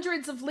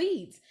hundreds of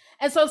leads.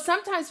 And so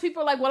sometimes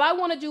people are like, well, I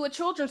want to do a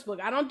children's book.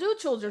 I don't do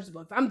children's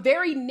books. I'm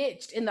very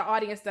niched in the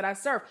audience that I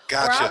serve.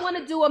 Gotcha. Or I want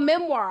to do a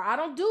memoir. I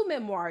don't do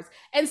memoirs.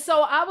 And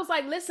so I was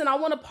like, listen, I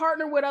want to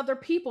partner with other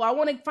people. I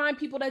want to find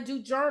people that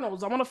do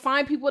journals. I want to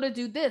find people to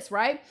do this,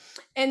 right?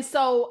 And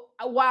so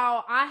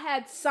while I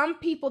had some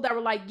people that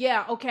were like,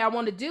 yeah, okay, I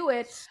want to do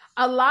it.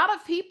 A lot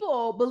of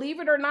people,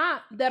 believe it or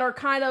not, that are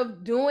kind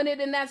of doing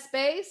it in that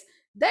space,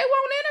 they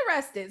weren't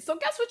interested. So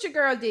guess what your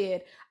girl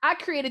did? I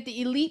created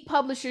the Elite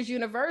Publishers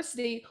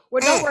University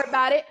where, don't worry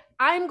about it,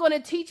 I'm going to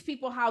teach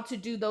people how to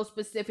do those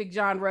specific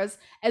genres.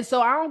 And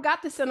so I don't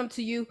got to send them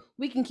to you.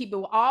 We can keep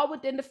it all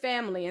within the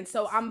family. And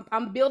so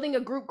I'm building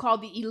a group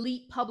called the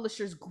Elite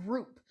Publishers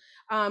Group.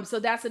 So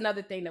that's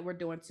another thing that we're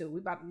doing too. We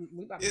about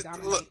to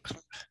dominate.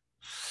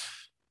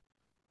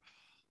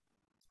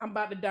 I'm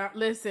about to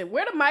listen.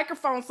 Where the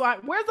microphone?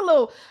 Where's the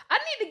little? I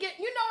need to get.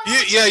 You know.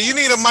 Yeah, you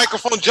need a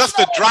microphone just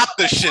to drop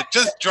the shit.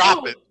 Just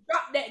drop it.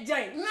 Drop that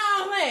jank.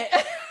 No man.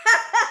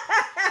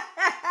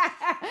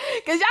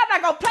 Cause y'all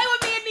not gonna play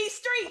with me in these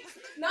streets.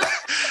 No.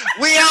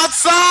 We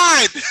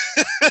outside.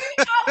 We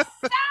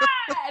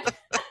outside.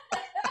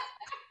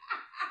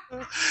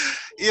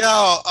 Yo,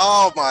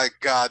 oh my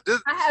God.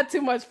 I had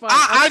too much fun.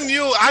 I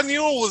knew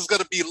it was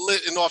gonna be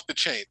lit and off the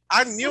chain.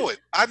 I knew it.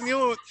 I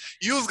knew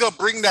you was gonna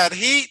bring that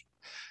heat.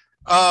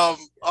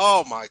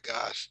 Oh my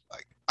gosh.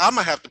 Like I'm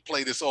gonna have to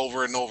play this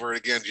over and over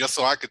again just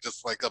so I could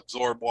just like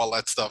absorb all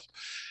that stuff.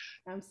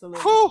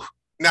 Absolutely. Whew.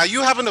 Now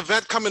you have an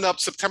event coming up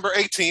September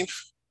 18th.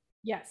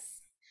 Yes.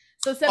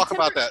 So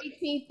September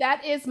 18th,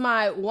 that is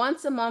my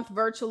once a month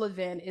virtual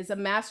event. Is a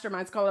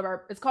mastermind. It's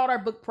called our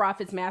Book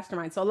Profits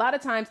Mastermind. So a lot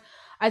of times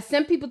I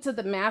send people to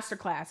the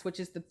masterclass, which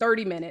is the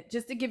 30-minute,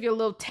 just to give you a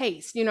little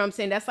taste. You know what I'm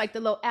saying? That's like the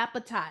little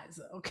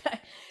appetizer. Okay.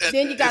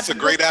 Then you got it's a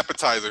great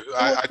appetizer.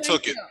 I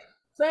took it.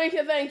 Thank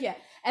you.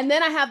 And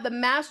then I have the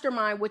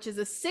mastermind, which is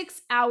a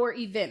 6-hour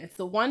event. It's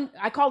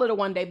I call it a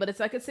 1 day, but it's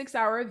like a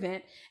 6-hour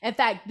event. In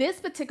fact, this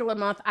particular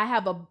month,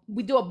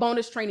 we do a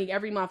bonus training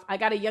every month. I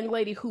got a young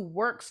lady who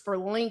works for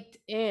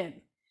LinkedIn.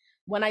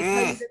 When I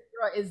tell you this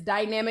girl is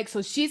dynamic,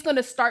 so she's going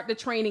to start the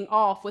training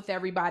off with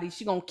everybody.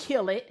 She's going to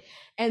kill it.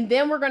 And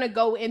then we're going to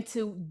go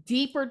into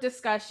deeper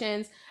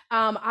discussions.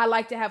 I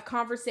like to have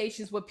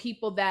conversations with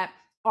people that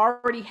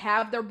already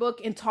have their book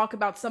and talk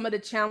about some of the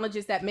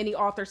challenges that many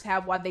authors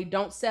have why they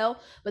don't sell.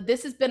 But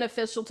this is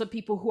beneficial to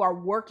people who are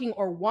working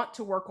or want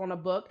to work on a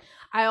book.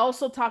 I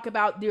also talk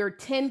about their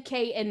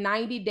 10K and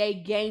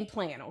 90-day game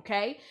plan.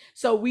 Okay.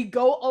 So we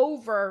go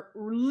over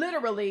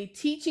literally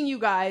teaching you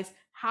guys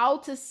how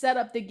to set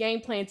up the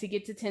game plan to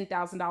get to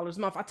 $10,000 a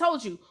month. I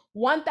told you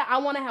I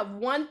want to have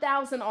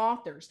 1,000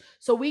 authors.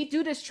 So we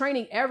do this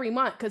training every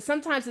month because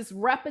sometimes it's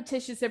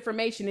repetitious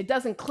information. It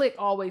doesn't click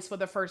always for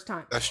the first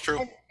time. That's true.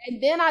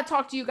 And then I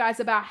talk to you guys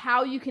about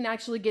how you can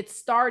actually get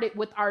started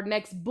with our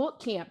next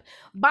book camp.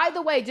 By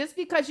the way, just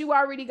because you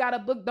already got a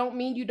book don't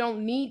mean you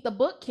don't need the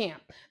book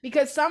camp,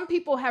 because some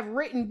people have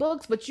written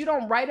books, but you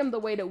don't write them the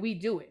way that we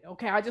do it.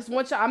 Okay. I just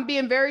want you, I'm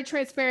being very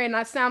transparent and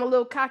I sound a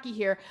little cocky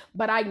here,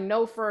 but I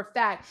know for a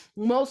fact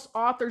most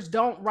authors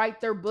don't write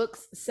their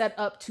books set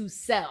up to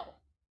sell.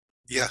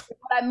 Yeah.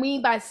 What I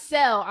mean by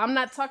sell, I'm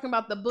not talking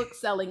about the book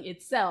selling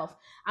itself.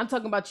 I'm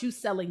talking about you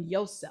selling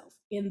yourself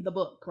in the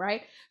book,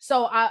 right?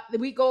 So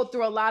we go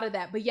through a lot of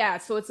that. But yeah,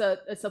 so it's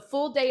a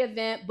full day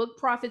event, Book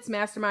Profits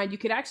Mastermind. You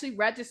could actually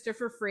register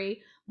for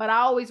free, but I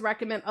always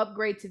recommend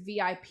upgrade to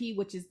VIP,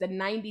 which is the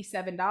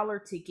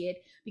 $97 ticket,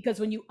 because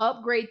when you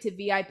upgrade to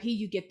VIP,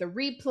 you get the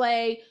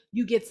replay,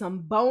 you get some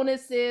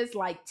bonuses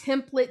like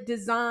template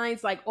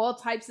designs, like all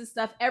types of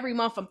stuff. Every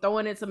month I'm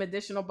throwing in some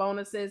additional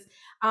bonuses.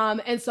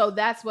 And so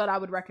that's what I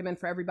would recommend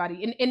for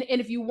everybody. And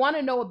if you want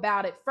to know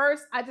about it,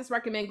 first, I just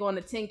recommend going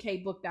to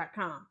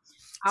 10kbook.com.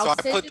 So I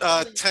put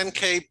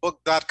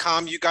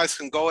 10kbook.com. You guys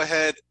can go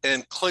ahead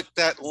and click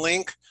that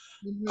link.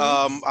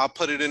 I'll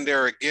put it in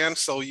there again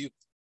so you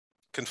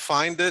can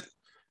find it.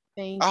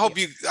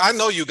 I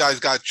know you guys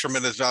got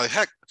tremendous value.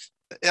 Heck,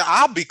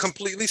 I'll be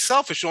completely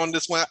selfish on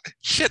this one.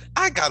 Shit,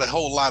 I got a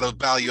whole lot of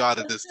value out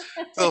of this.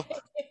 So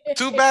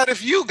too bad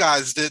if you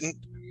guys didn't,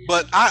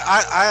 but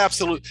I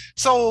absolutely.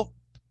 So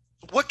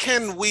what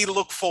can we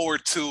look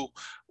forward to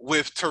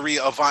with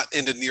Taurea Avant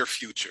in the near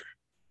future?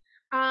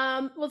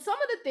 Well,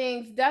 some of the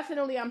things,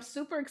 definitely, I'm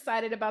super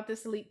excited about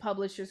this Elite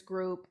Publishers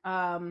Group.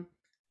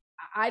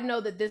 I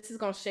know that this is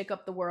going to shake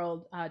up the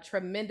world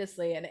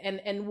tremendously.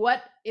 And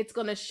what it's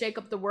going to shake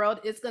up the world,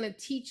 it's going to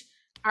teach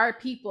our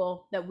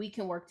people that we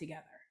can work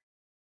together.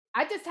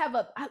 I just have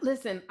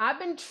listen, I've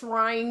been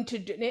trying to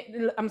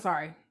do, I'm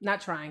sorry,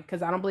 not trying,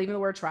 because I don't believe in the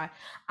word try.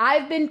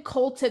 I've been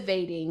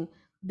cultivating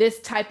this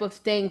type of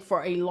thing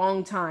for a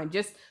long time,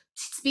 just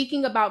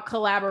speaking about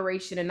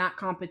collaboration and not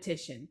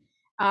competition.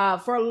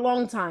 For a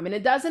long time, and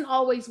it doesn't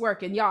always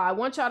work. And y'all, I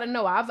want y'all to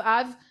know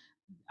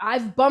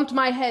I've bumped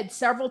my head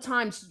several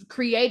times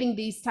creating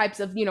these types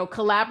of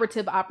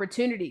collaborative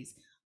opportunities.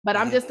 But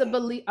I'm just a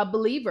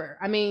believer.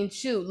 I mean,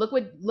 shoot, look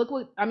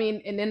what I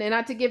mean, and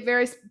not to get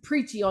very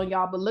preachy on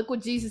y'all, but look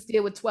what Jesus did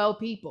with 12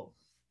 people.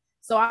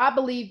 So I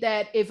believe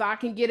that if I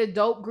can get a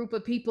dope group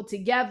of people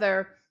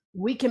together,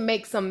 we can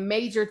make some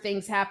major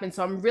things happen.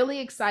 So I'm really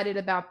excited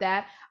about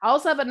that. I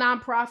also have a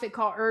nonprofit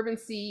called Urban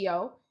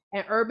CEO.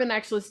 And urban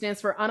actually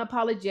stands for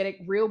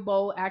unapologetic, real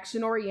bold,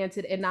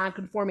 action-oriented, and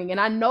non-conforming. And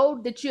I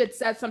know that you had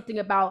said something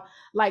about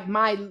like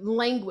my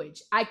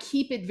language. I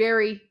keep it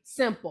very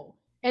simple.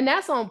 And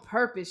that's on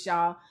purpose,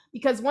 y'all.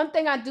 Because one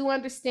thing I do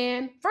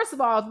understand, first of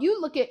all, if you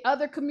look at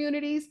other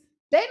communities,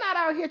 they're not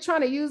out here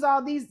trying to use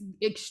all these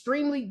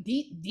extremely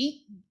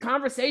deep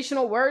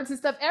conversational words and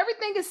stuff.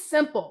 Everything is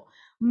simple.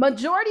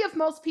 Majority of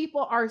most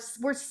people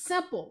we're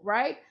simple,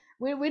 right?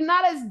 We're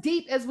not as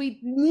deep as we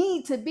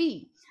need to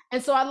be.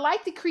 And so I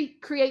like to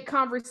create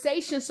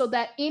conversation so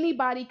that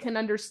anybody can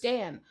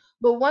understand.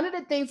 But one of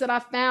the things that I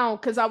found,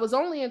 because I was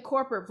only in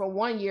corporate for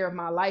 1 year of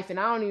my life, and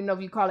I don't even know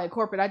if you call it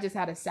corporate, I just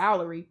had a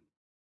salary.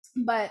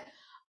 But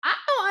I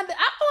don't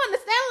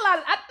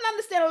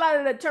understand a lot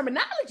of the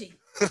terminology.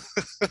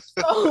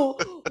 So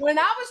when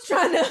I was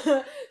trying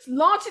to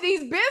launch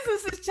these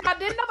businesses, child,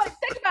 didn't nobody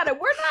think about it.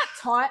 We're not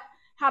taught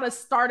how to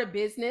start a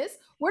business.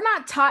 We're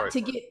not taught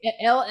to get an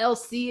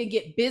LLC and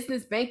get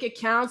business bank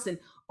accounts and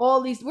all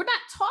these. We're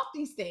not taught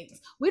these things.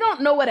 We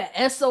don't know what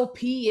an SOP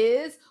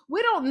is.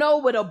 We don't know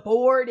what a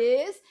board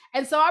is.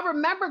 And so I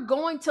remember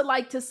going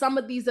to some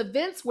of these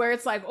events where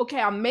it's like, okay,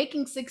 I'm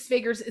making 6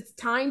 figures. It's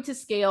time to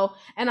scale.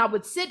 And I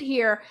would sit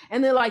here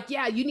and they're like,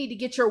 yeah, you need to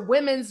get your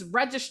women's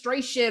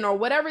registration or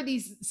whatever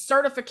these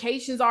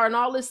certifications are and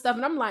all this stuff.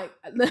 And I'm like,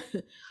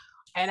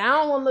 and I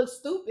don't want to look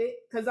stupid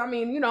because I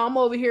mean, I'm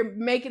over here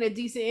making a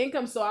decent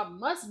income, so I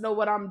must know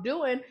what I'm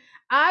doing.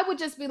 I would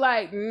just be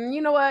like,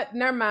 you know what?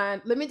 Never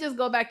mind. Let me just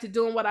go back to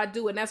doing what I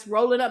do. And that's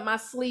rolling up my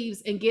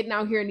sleeves and getting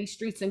out here in these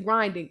streets and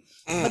grinding.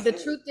 But the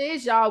truth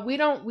is, y'all, we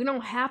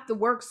don't have to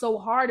work so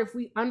hard if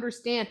we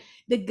understand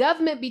the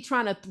government be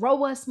trying to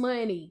throw us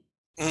money.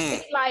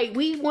 It's like,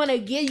 we want to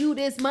give you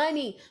this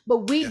money,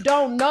 but we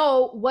don't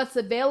know what's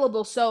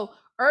available. So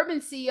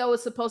Urban CEO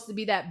is supposed to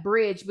be that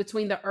bridge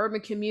between the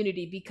urban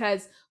community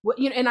because,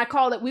 and I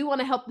call it, we want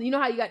to help,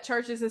 how you got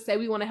churches that say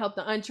we want to help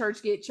the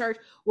unchurched get church.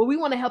 Well, we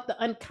want to help the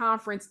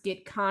unconferenced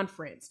get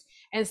conferenced.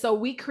 And so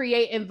we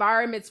create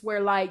environments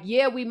where, like,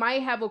 yeah, we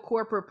might have a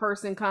corporate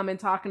person come and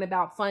talking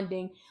about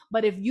funding,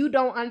 but if you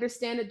don't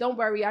understand it, don't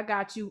worry, I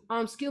got you.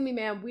 Excuse me,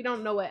 ma'am, we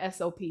don't know what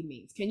SOP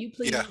means. Can you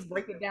please Yeah.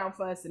 break it down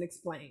for us and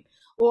explain?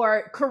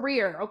 Or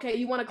career, okay,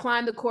 you want to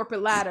climb the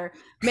corporate ladder,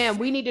 man,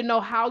 we need to know,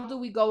 how do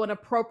we go and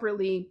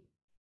appropriately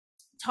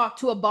talk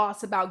to a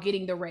boss about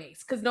getting the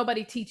raise, because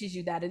nobody teaches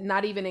you that, and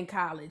not even in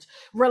college.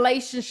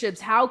 Relationships,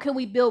 how can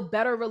we build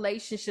better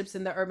relationships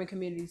in the urban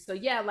community? So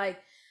yeah, like,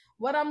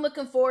 what I'm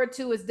looking forward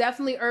to is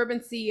definitely Urban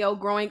CEO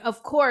growing.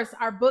 Of course,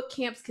 our boot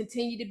camps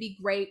continue to be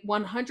great.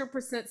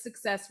 100%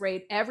 success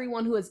rate.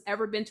 Everyone who has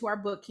ever been to our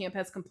boot camp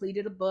has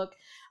completed a book.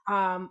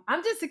 I'm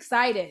just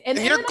excited. And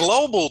you're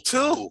global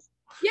too.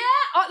 Yeah,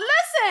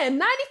 listen, 95%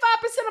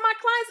 of my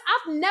clients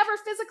I've never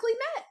physically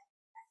met.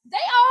 They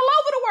all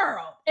over the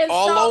world. And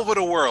all over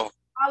the world.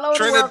 All over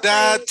Trinidad,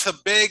 the world,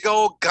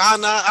 Tobago,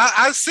 Ghana.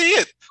 I see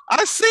it.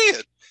 I see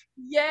it.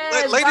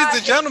 Yeah, ladies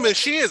and gentlemen,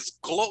 she is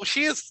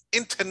she is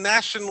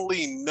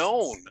internationally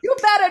known. You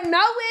better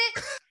know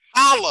it.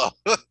 Holla.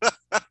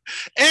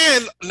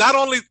 And not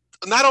only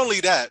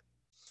that,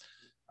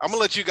 I'm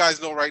gonna let you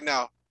guys know right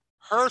now,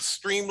 her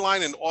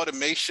streamline and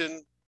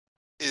automation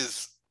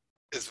is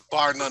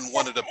bar none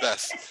one of the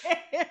best.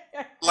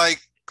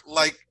 like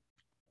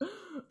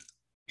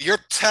your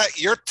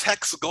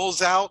text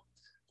goes out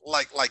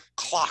like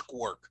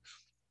clockwork.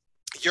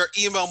 Your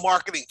email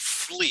marketing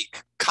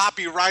fleek,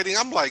 copywriting.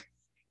 I'm like,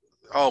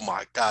 oh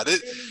my God.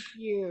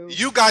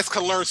 You guys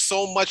can learn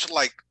so much,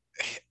 like,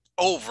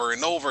 over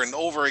and over and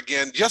over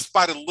again, just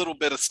by the little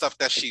bit of stuff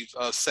that she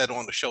said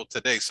on the show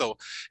today. So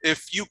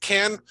if you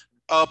can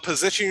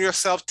position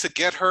yourself to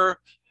get her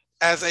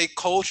as a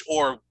coach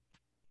or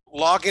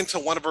log into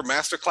one of her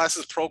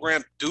masterclasses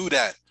program, do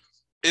that.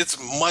 It's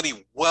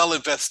money well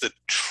invested.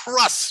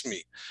 Trust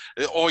me.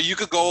 Or you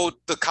could go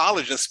to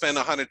college and spend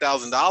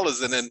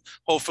 $100,000, and then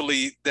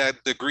hopefully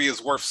that degree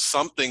is worth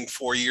something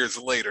 4 years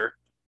later.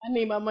 I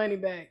need my money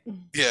back.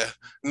 Yeah,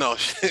 no,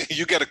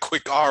 you get a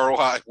quick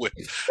ROI with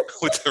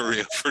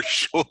Taurea for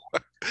sure.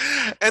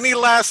 Any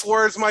last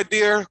words, my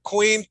dear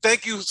Queen?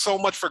 Thank you so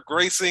much for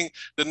gracing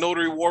the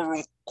Notary War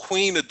Room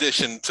Queen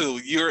edition too.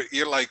 You're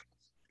like,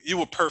 you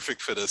were perfect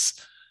for this.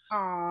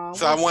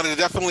 So I wanted to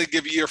definitely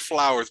give you your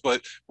flowers,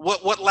 but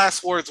what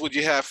last words would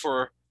you have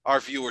for our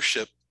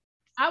viewership?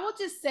 I will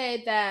just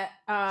say that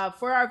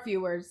for our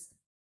viewers,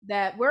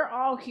 that we're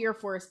all here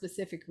for a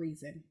specific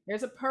reason.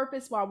 There's a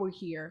purpose why we're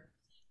here.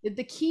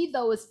 The key,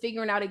 though, is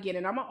figuring out, again,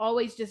 and I'm gonna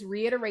always just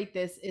reiterate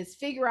this, is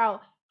figure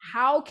out,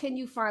 how can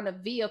you find a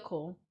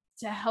vehicle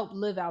to help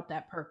live out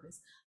that purpose?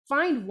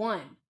 Find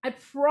one. I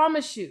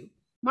promise you,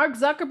 Mark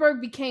Zuckerberg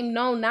became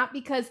known not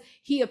because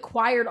he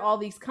acquired all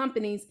these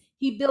companies.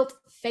 He built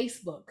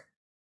Facebook.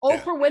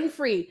 Oprah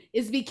Winfrey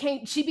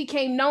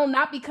became known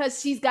not because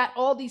she's got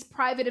all these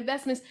private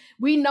investments.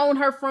 We known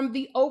her from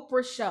the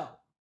Oprah show.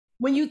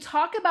 When you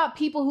talk about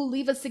people who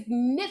leave a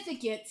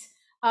significant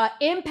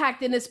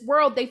impact in this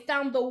world, they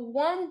found the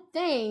one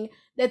thing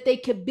that they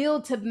could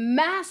build to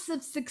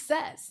massive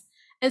success.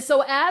 And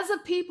so as a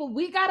people,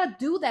 we got to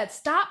do that.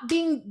 Stop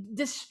being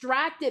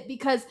distracted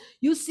because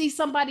you see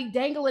somebody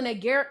dangling a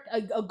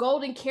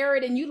golden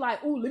carrot and you like,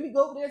 oh, let me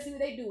go over there and see what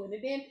they doing.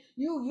 And then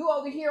you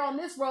over here on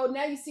this road,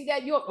 now you see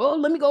that,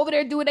 let me go over there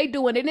and do what they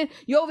doing. And then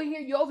you over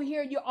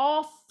here, and you're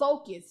all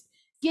focused.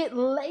 Get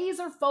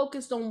laser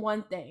focused on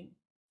one thing.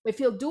 If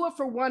he'll do it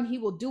for one, he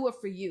will do it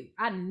for you.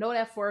 I know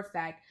that for a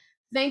fact.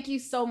 Thank you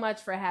so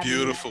much for having me.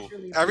 Beautiful.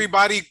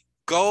 Everybody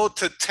go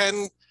to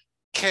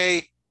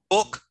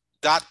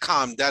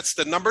 10kbook.com. That's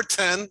the number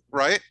 10,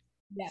 right?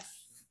 Yes.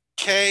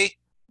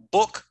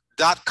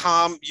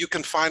 kbook.com. You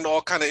can find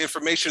all kind of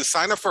information.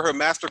 Sign up for her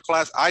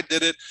masterclass. I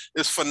did it.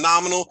 It's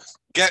phenomenal.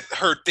 Get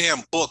her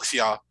damn books,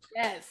 y'all.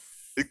 Yes.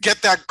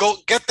 Get that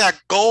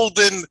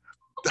golden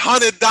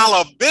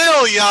 $100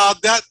 bill, y'all.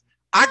 That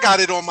I got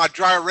it on my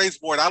dry erase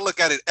board. I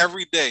look at it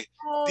every day.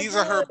 These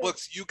are her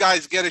books. You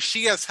guys get it.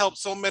 She has helped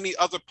so many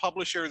other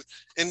publishers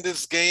in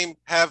this game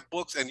have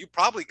books, and you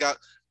probably got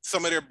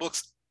some of their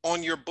books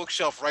on your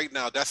bookshelf right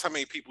now. That's how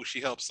many people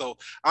she helps. So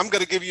I'm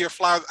going to give you your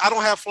flowers. I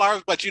don't have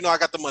flowers, but I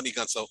got the money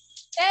gun. So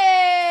hey.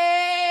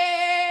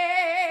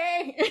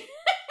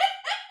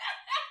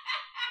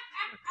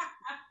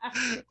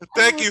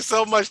 Thank you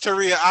so much,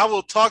 Taurea. I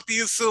will talk to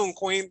you soon,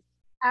 Queen.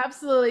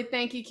 Absolutely.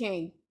 Thank you,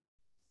 King.